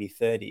and maybe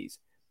 30s,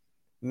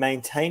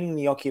 maintaining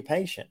the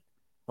occupation.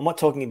 I'm not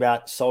talking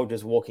about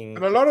soldiers walking.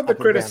 But a lot of the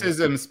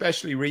criticism,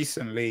 especially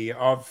recently,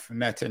 of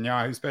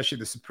Netanyahu, especially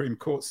the Supreme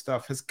Court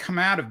stuff, has come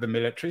out of the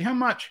military. How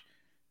much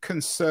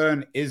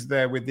concern is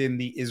there within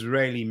the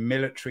Israeli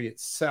military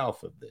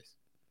itself of this?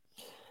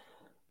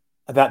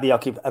 About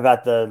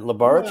the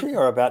laboratory,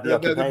 or about the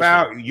occupation?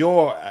 About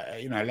your,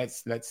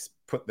 let's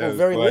put those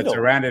words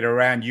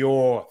around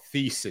your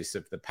thesis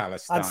of the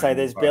Palestine. I'd say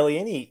there's barely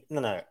any.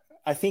 No.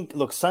 I think,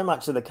 look, so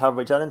much of the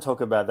coverage, I don't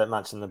talk about that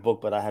much in the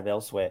book, but I have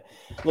elsewhere.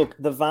 Look,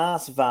 the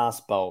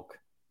vast bulk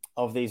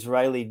of the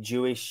Israeli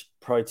Jewish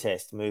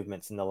protest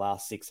movements in the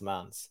last 6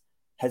 months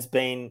has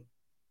been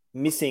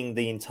missing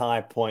the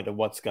entire point of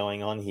what's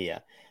going on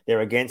here.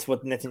 They're against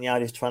what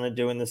Netanyahu is trying to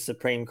do in the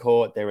Supreme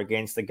Court. They're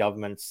against the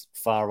government's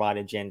far-right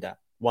agenda.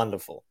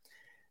 Wonderful.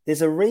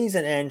 There's a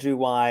reason, Andrew,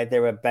 why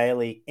there are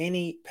barely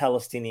any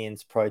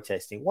Palestinians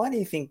protesting. Why do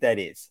you think that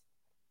is?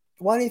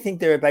 Why do you think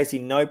there are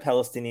basically no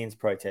Palestinians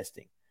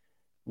protesting?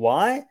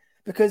 Why?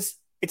 Because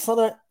it's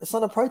not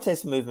a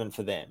protest movement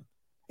for them.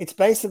 It's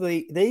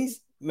basically these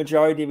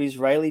majority of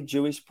Israeli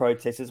Jewish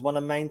protesters want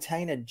to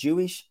maintain a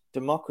Jewish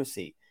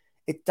democracy.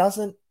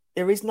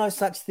 There is no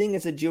such thing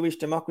as a Jewish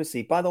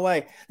democracy. By the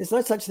way, there's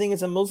no such thing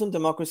as a Muslim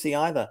democracy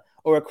either,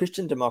 or a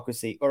Christian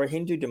democracy, or a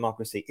Hindu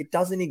democracy. It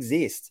doesn't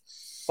exist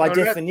by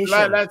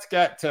definition. Let's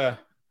get to,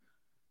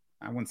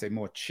 I wouldn't say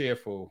more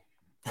cheerful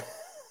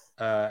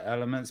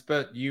elements,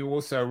 but you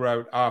also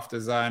wrote After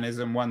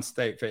Zionism, One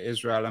State for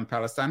Israel and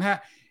Palestine.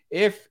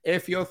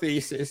 If your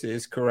thesis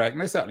is correct,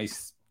 and certainly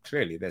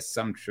clearly there's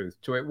some truth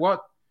to it,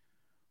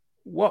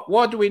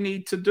 what do we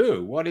need to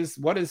do? What is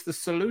the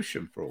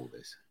solution for all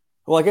this?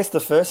 Well, I guess the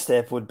first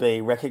step would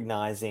be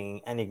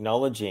recognizing and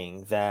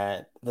acknowledging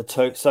that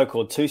the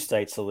so-called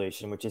two-state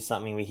solution, which is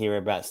something we hear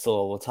about still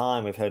all the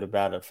time, we've heard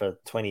about it for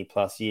 20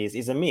 plus years,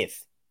 is a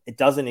myth. It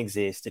doesn't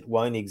exist. It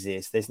won't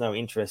exist. There's no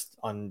interest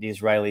on the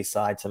Israeli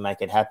side to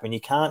make it happen.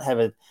 You can't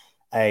have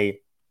a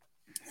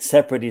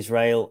separate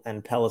Israel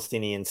and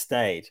Palestinian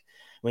state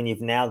when you've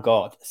now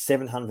got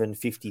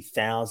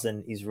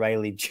 750,000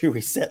 Israeli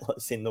Jewish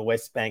settlers in the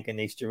West Bank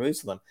and East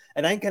Jerusalem.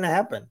 It ain't going to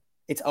happen.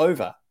 It's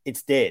over.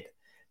 It's dead.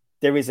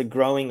 There is a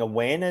growing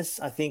awareness,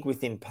 I think,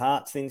 within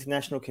parts of the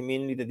international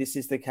community that this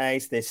is the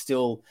case. There's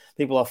still,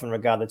 people often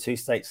regard the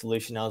two-state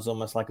solution as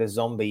almost like a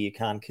zombie you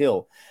can't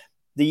kill.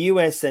 The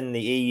US and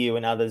the EU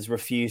and others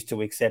refuse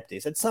to accept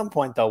this. At some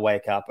point, they'll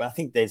wake up. I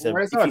think there's a...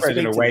 Well, it's not a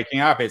question of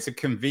waking up. It's a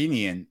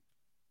convenient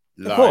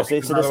lie. Of course,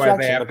 it's a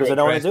distraction because they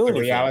don't want to do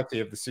anything. The reality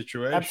of the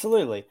situation.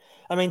 Absolutely.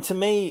 I mean, to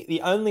me,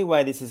 the only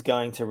way this is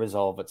going to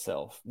resolve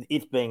itself,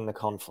 it being the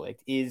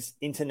conflict, is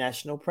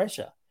international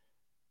pressure.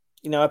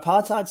 You know,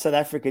 apartheid South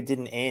Africa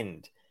didn't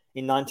end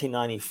in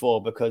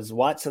 1994 because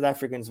white South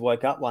Africans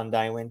woke up one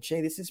day and went,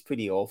 gee, this is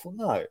pretty awful.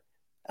 No, it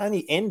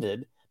only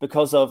ended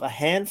because of a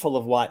handful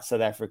of white South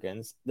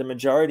Africans, the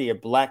majority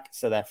of black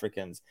South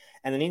Africans,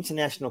 and an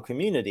international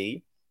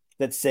community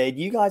that said,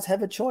 you guys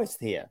have a choice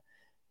here.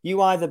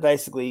 You either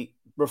basically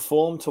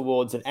reform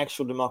towards an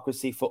actual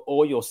democracy for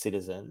all your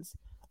citizens,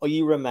 or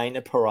you remain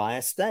a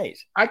pariah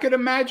state. I could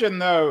imagine,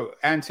 though,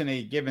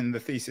 Antony, given the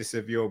thesis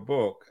of your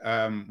book,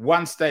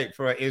 one state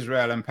for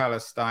Israel and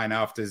Palestine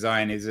after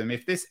Zionism,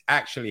 if this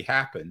actually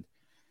happened,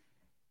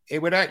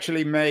 it would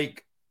actually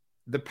make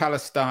the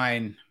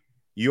Palestine,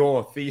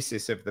 your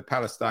thesis of the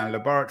Palestine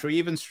Laboratory,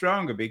 even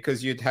stronger,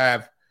 because you'd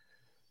have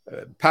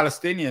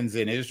Palestinians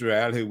in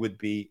Israel who would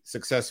be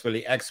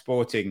successfully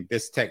exporting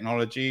this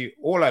technology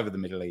all over the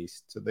Middle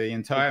East to the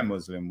entire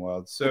Muslim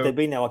world. So but there'd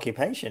be no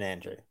occupation,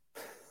 Andrew.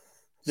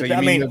 So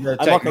you mean that the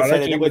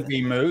technology would be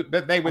moot,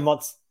 but there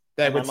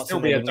would still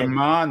be a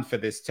demand for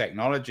this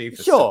technology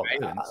for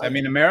surveillance. I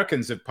mean,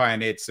 Americans have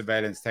pioneered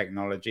surveillance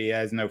technology.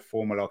 There's no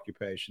formal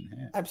occupation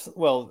here.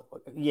 Absolutely. Well,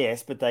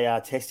 yes, but they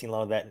are testing a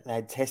lot of that. They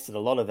had tested a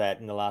lot of that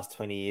in the last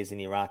 20 years in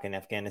Iraq and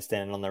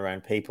Afghanistan and on their own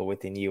people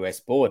within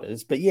US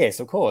borders. But yes,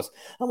 of course.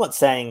 I'm not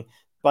saying,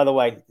 by the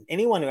way,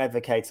 anyone who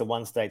advocates a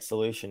one-state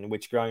solution,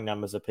 which growing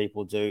numbers of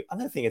people do, I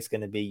don't think it's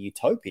going to be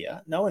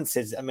utopia. No one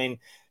says, I mean,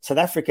 South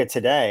Africa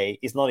today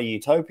is not a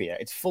utopia.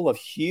 It's full of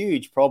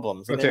huge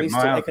problems. And there is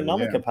still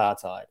economic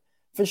apartheid.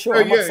 For sure.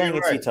 I'm not saying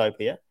it's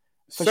utopia.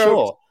 For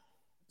sure.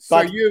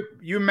 So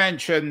you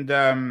mentioned,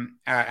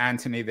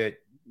 Antony, that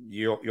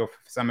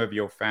some of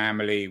your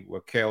family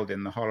were killed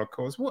in the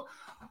Holocaust.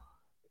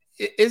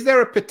 Is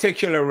there a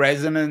particular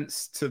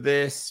resonance to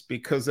this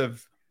because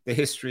of the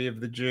history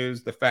of the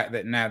Jews, the fact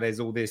that now there's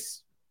all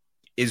this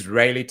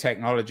Israeli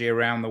technology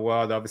around the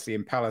world, obviously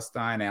in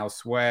Palestine,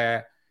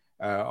 elsewhere,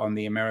 on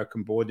the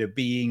American border,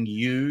 being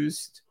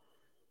used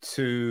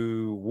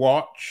to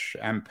watch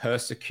and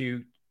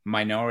persecute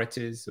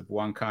minorities of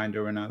one kind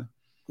or another?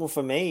 Well,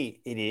 for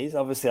me, it is.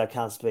 Obviously, I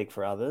can't speak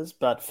for others,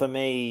 but for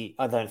me,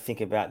 I don't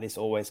think about this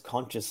always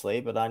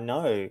consciously, but I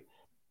know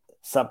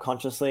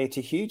subconsciously it's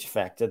a huge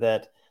factor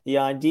that the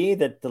idea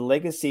that the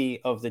legacy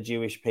of the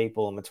Jewish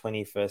people in the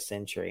 21st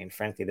century, and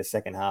frankly, the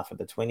second half of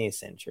the 20th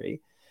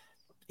century,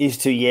 is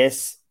to,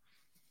 yes,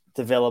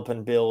 develop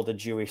and build a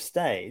Jewish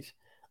state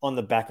on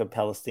the back of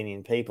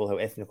Palestinian people who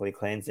ethnically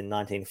cleansed in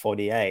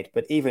 1948.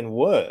 But even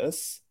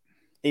worse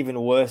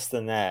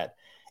than that,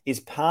 is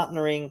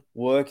partnering,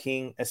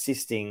 working,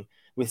 assisting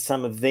with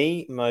some of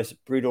the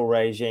most brutal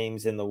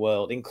regimes in the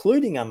world,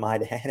 including, I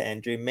might add,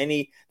 Andrew,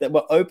 many that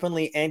were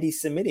openly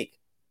anti-Semitic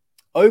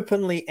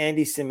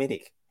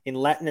in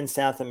Latin and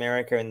South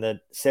America in the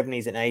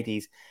 70s and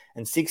 80s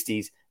and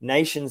 60s,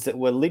 nations that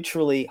were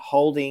literally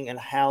holding and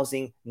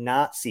housing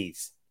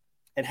Nazis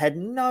and had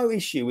no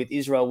issue with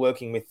Israel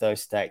working with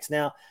those states.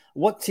 Now,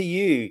 what to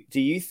you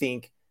do you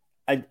think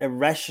a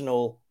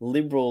rational,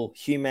 liberal,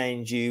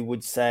 humane Jew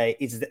would say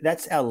is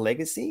that's our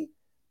legacy?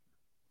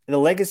 The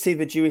legacy of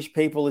the Jewish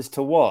people is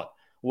to what?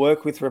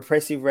 Work with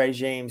repressive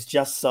regimes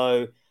just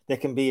so there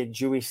can be a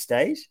Jewish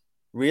state?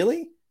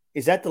 Really?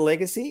 Is that the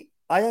legacy?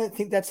 I don't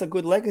think that's a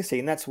good legacy.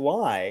 And that's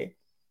why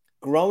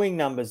growing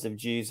numbers of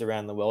Jews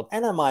around the world,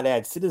 and I might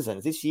add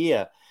citizens, this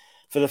year,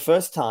 for the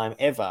first time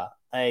ever,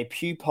 a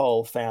Pew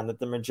poll found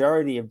that the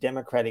majority of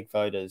Democratic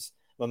voters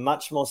were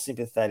much more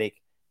sympathetic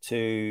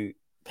to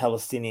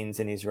Palestinians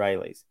and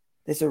Israelis.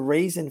 There's a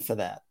reason for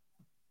that.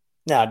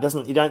 Now,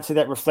 you don't see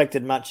that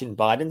reflected much in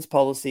Biden's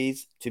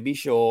policies, to be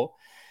sure,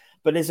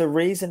 but there's a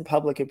reason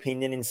public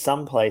opinion in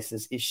some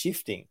places is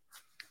shifting.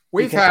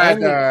 We've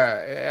had,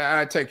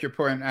 I take your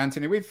point,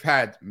 Antony, we've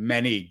had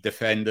many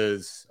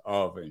defenders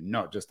of,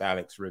 not just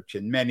Alex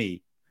Ripchin,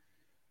 many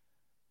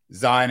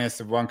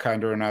Zionists of one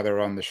kind or another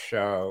on the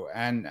show.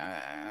 And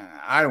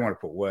I don't want to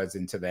put words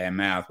into their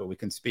mouth, but we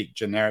can speak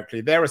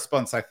generically. Their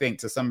response, I think,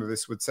 to some of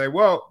this would say,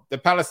 well, the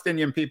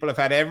Palestinian people have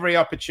had every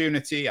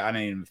opportunity. I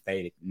don't even if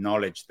they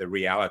acknowledge the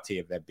reality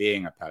of there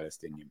being a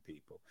Palestinian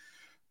people,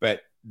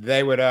 but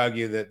they would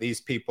argue that these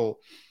people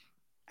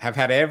have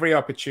had every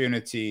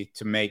opportunity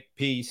to make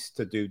peace,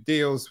 to do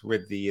deals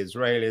with the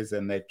Israelis,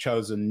 and they've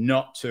chosen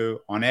not to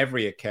on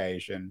every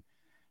occasion.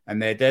 And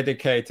they're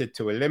dedicated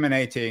to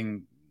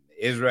eliminating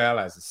Israel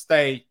as a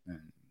state. And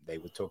they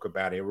would talk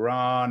about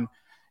Iran.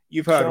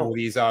 You've heard all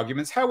these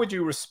arguments. How would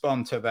you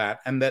respond to that?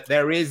 And that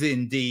there is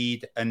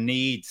indeed a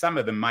need. Some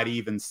of them might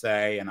even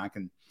say, and I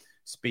can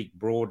speak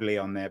broadly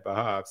on their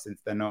behalf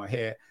since they're not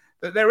here,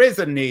 that there is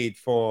a need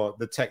for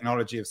the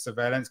technology of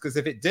surveillance, because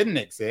if it didn't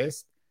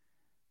exist,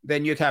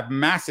 then you'd have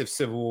massive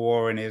civil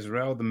war in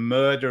Israel, the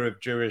murder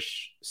of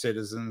Jewish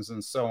citizens,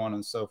 and so on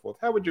and so forth.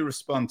 How would you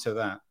respond to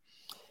that?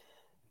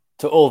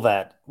 To all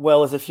that?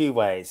 Well, there's a few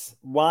ways.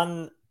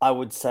 One, I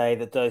would say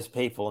that those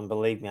people, and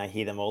believe me, I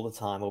hear them all the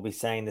time, will be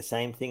saying the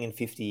same thing in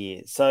 50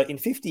 years. So in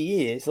 50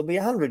 years, it'll be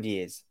 100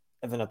 years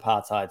of an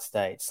apartheid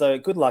state. So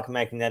good luck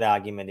making that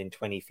argument in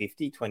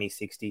 2050,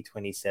 2060,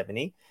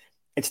 2070.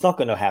 It's not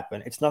going to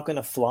happen. It's not going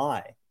to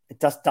fly. It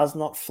does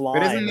not fly.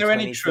 But isn't there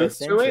any truth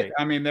to it?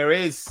 I mean, there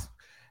is,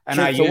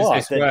 and I use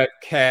this word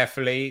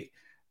carefully.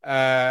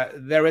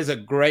 There is a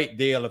great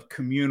deal of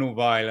communal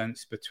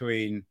violence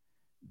between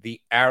the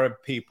Arab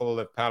people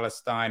of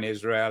Palestine,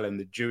 Israel, and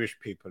the Jewish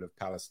people of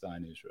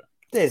Palestine, Israel.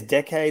 There's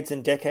decades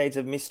and decades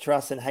of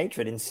mistrust and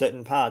hatred in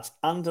certain parts.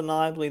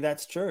 Undeniably,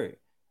 that's true.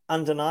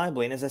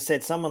 Undeniably. And as I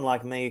said, someone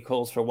like me who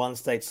calls for a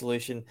one-state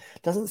solution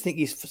doesn't think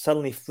you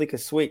suddenly flick a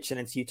switch and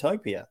it's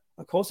utopia.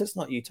 Of course, it's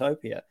not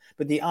utopia.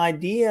 But the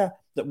idea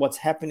that what's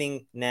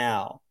happening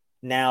now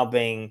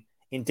being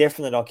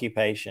indefinite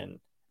occupation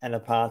and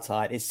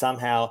apartheid, is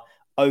somehow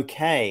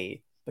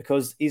okay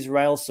because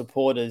Israel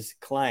supporters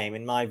claim,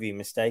 in my view,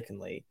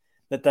 mistakenly,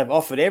 that they've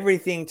offered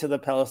everything to the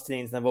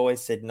Palestinians and they've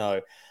always said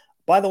no.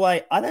 By the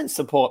way, I don't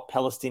support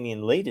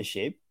Palestinian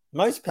leadership.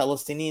 Most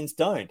Palestinians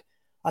don't.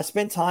 I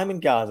spent time in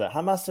Gaza.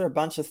 Hamas are a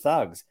bunch of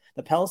thugs.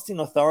 The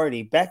Palestinian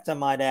Authority, backed, I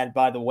might add,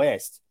 by the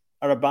West,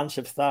 are a bunch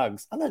of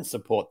thugs. I don't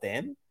support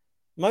them.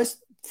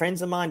 Most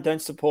friends of mine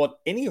don't support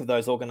any of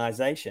those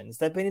organizations.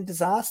 They've been a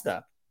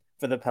disaster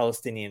for the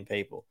Palestinian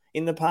people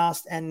in the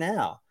past and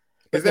now.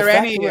 Is there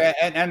any,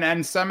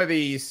 and some of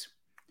these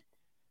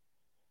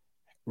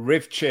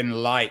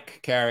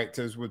Rivchin-like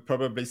characters would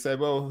probably say,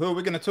 well, who are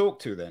we going to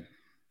talk to then?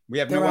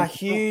 There are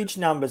huge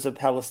numbers of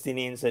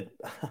Palestinians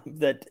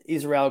that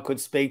Israel could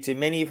speak to,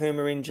 many of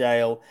whom are in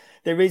jail.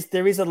 There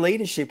is a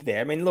leadership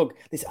there. I mean, look,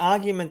 this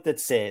argument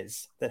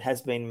that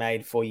has been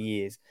made for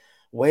years,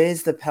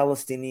 where's the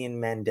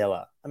Palestinian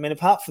Mandela? I mean,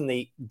 apart from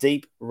the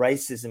deep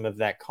racism of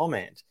that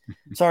comment,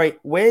 sorry,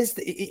 where's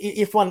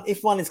if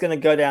one is going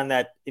to go down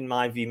that, in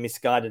my view,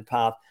 misguided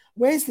path,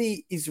 where's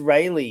the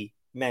Israeli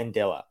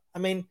Mandela? I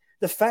mean,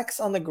 the facts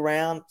on the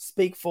ground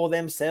speak for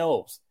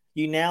themselves.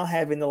 You now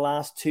have, in the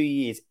last 2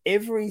 years,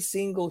 every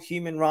single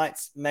human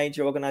rights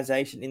major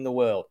organization in the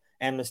world,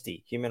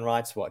 Amnesty, Human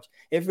Rights Watch,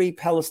 every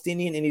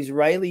Palestinian and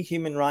Israeli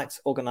human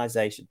rights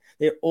organization,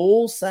 they're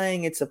all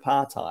saying it's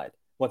apartheid,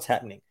 what's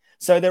happening.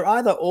 So they're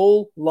either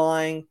all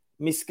lying,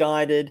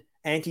 misguided,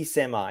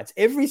 anti-Semites,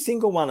 every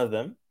single one of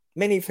them,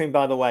 many of whom,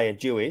 by the way, are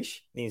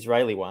Jewish, the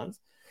Israeli ones,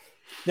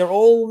 they're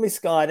all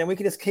misguided, and we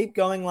could just keep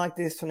going like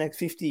this for the next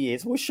 50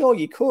 years. Well, sure,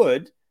 you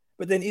could,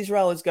 but then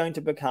Israel is going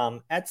to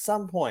become, at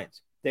some point,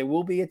 there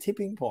will be a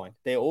tipping point.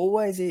 There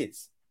always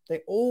is.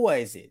 There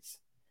always is.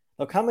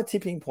 There'll come a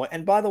tipping point.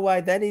 And by the way,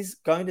 that is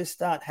going to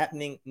start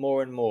happening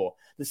more and more.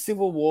 The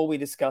civil war we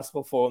discussed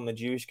before in the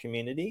Jewish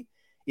community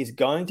is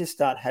going to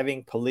start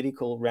having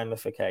political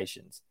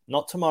ramifications.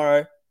 Not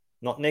tomorrow,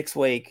 not next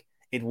week.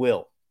 It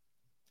will.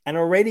 And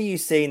already you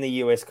see in the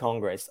US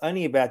Congress,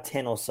 only about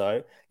 10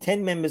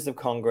 members of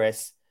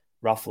Congress,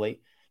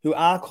 roughly, who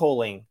are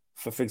calling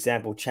for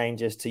example,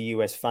 changes to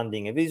US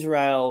funding of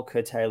Israel,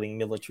 curtailing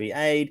military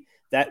aid.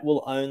 That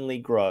will only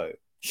grow.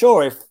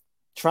 Sure, if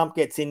Trump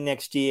gets in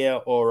next year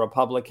or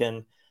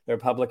the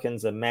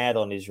Republicans are mad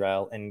on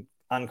Israel and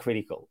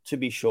uncritical, to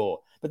be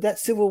sure. But that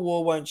civil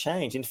war won't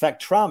change. In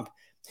fact, Trump,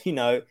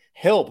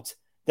 helped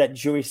that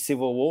Jewish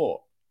civil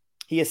war.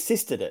 He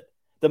assisted it.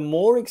 The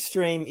more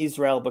extreme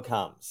Israel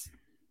becomes,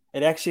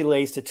 it actually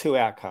leads to two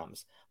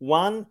outcomes.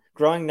 One,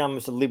 growing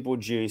numbers of liberal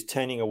Jews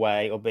turning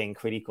away or being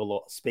critical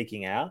or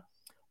speaking out,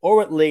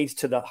 or it leads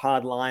to the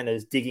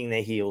hardliners digging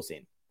their heels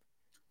in.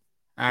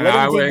 And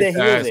I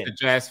would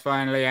suggest,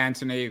 finally,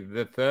 Anthony,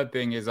 the third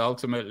thing is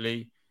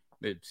ultimately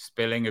the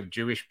spilling of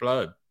Jewish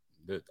blood.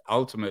 That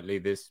ultimately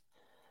this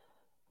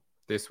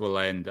will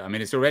end. I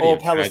mean, it's already or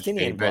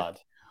Palestinian blood.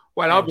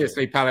 Well,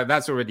 obviously,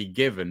 that's already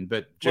given,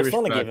 but Jewish it's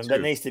not blood a given, too. but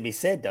it needs to be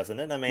said, doesn't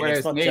it? I mean,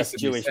 it's not just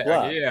Jewish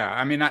blood. Yeah,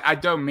 I mean, I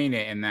don't mean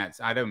it in that.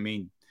 I don't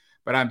mean,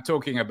 but I'm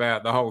talking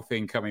about the whole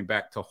thing coming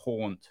back to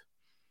haunt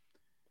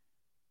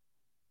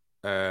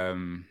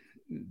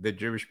the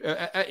Jewish.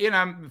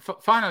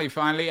 Finally,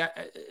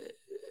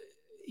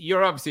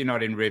 you're obviously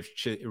not in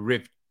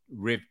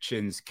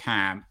Rivchin's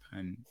camp,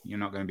 and you're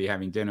not going to be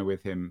having dinner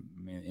with him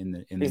in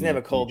the. He's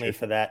never called me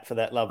for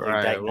that lovely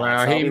date night.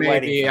 Well, he may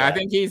be. I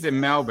think he's in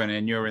Melbourne,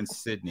 and you're in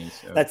Sydney.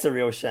 So that's a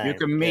real shame. You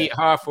can meet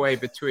halfway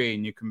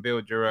between. You can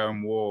build your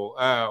own wall,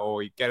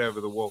 or you get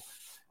over the wall.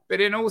 But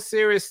in all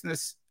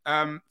seriousness,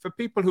 for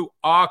people who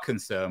are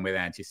concerned with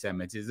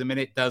anti-Semitism, and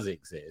it does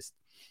exist,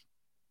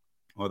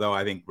 although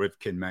I think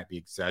Rivkin might be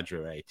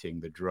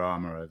exaggerating the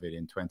drama of it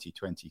in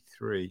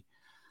 2023.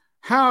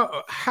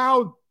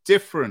 How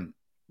different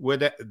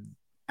would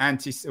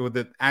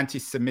the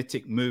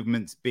anti-Semitic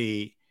movements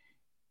be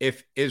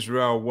if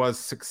Israel was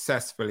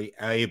successfully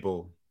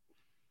able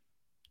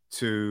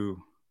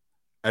to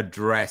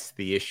address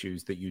the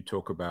issues that you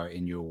talk about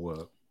in your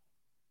work?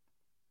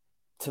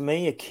 To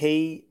me, a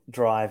key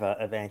driver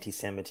of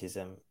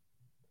anti-Semitism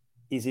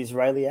is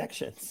Israeli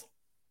actions.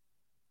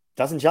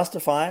 Doesn't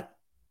justify it.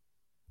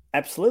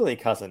 Absolutely,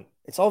 cousin.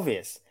 It's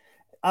obvious.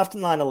 After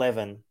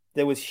 9/11,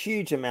 there was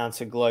huge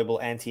amounts of global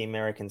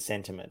anti-American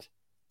sentiment.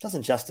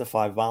 Doesn't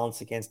justify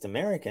violence against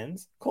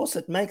Americans. Of course,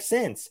 it makes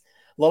sense.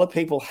 A lot of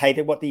people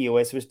hated what the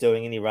US was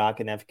doing in Iraq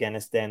and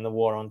Afghanistan, the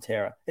war on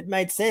terror. It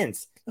made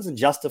sense. It doesn't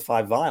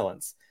justify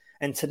violence.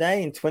 And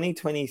today in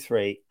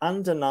 2023,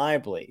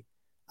 undeniably,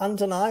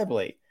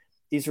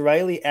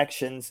 Israeli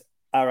actions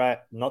are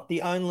not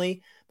the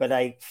only, but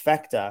a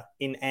factor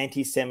in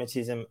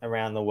anti-Semitism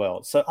around the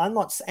world. So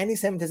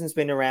anti-Semitism has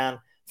been around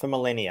for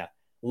millennia,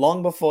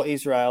 long before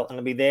Israel, and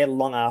it'll be there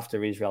long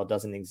after Israel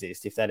doesn't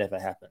exist, if that ever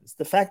happens.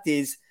 The fact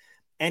is,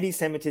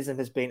 anti-Semitism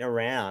has been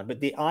around, but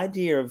the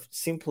idea of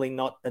simply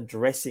not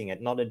addressing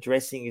it, not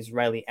addressing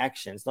Israeli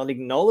actions, not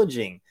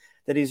acknowledging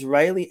that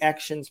Israeli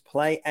actions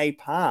play a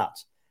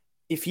part.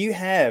 If you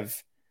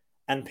have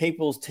on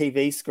people's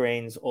TV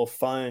screens or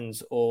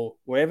phones or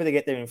wherever they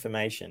get their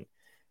information,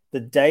 the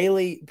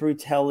daily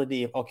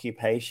brutality of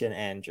occupation,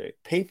 Andrew,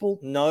 people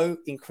know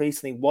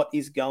increasingly what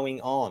is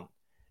going on.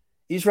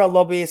 Israel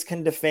lobbyists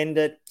can defend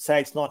it, say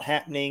it's not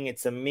happening,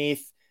 it's a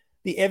myth.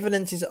 The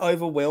evidence is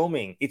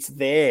overwhelming. It's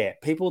there.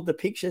 The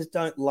pictures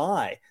don't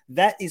lie.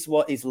 That is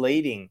what is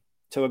leading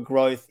to a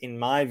growth, in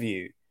my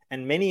view,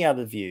 and many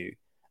other view,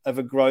 of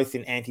a growth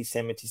in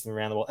anti-Semitism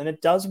around the world. And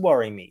it does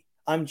worry me.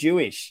 I'm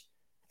Jewish.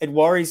 It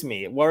worries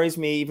me. It worries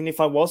me even if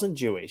I wasn't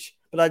Jewish.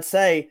 But I'd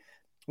say,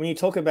 when you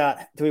talk about,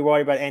 do we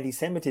worry about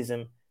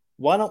anti-Semitism,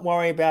 why not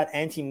worry about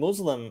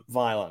anti-Muslim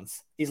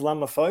violence,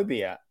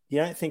 Islamophobia? You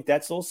don't think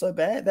that's also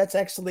bad? That's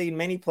actually, in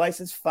many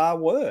places, far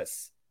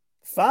worse.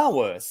 Far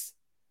worse.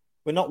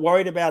 We're not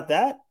worried about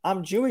that.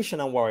 I'm Jewish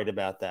and I'm worried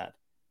about that.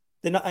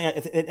 They're not,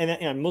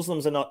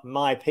 Muslims are not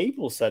my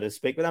people, so to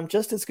speak, but I'm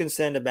just as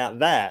concerned about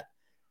that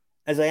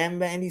as I am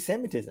about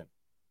anti-Semitism.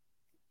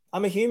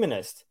 I'm a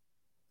humanist.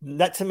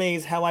 That to me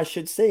is how I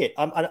should see it.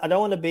 I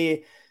don't want to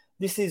be.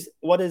 This is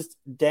what has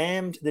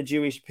damned the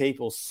Jewish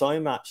people so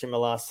much in the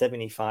last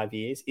 75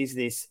 years, is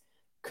this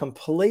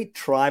complete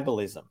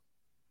tribalism.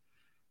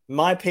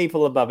 My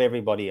people above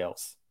everybody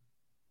else.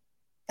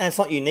 And it's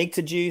not unique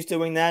to Jews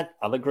doing that.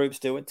 Other groups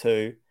do it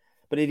too.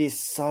 But it is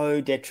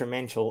so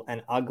detrimental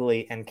and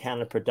ugly and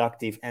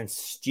counterproductive and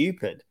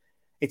stupid.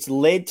 It's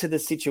led to the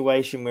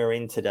situation we're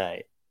in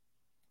today,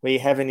 where you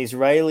have an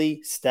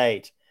Israeli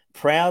state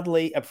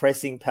proudly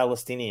oppressing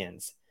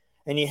Palestinians.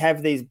 And you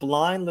have these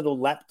blind little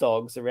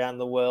lapdogs around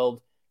the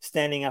world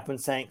standing up and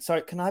saying,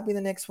 sorry, can I be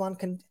the next one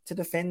to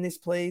defend this,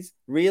 please?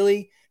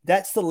 Really?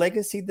 That's the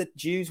legacy that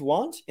Jews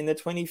want in the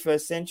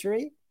 21st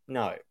century?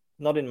 No,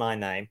 not in my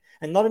name,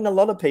 and not in a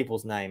lot of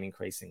people's name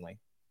increasingly.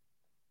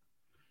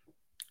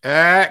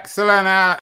 Excellent.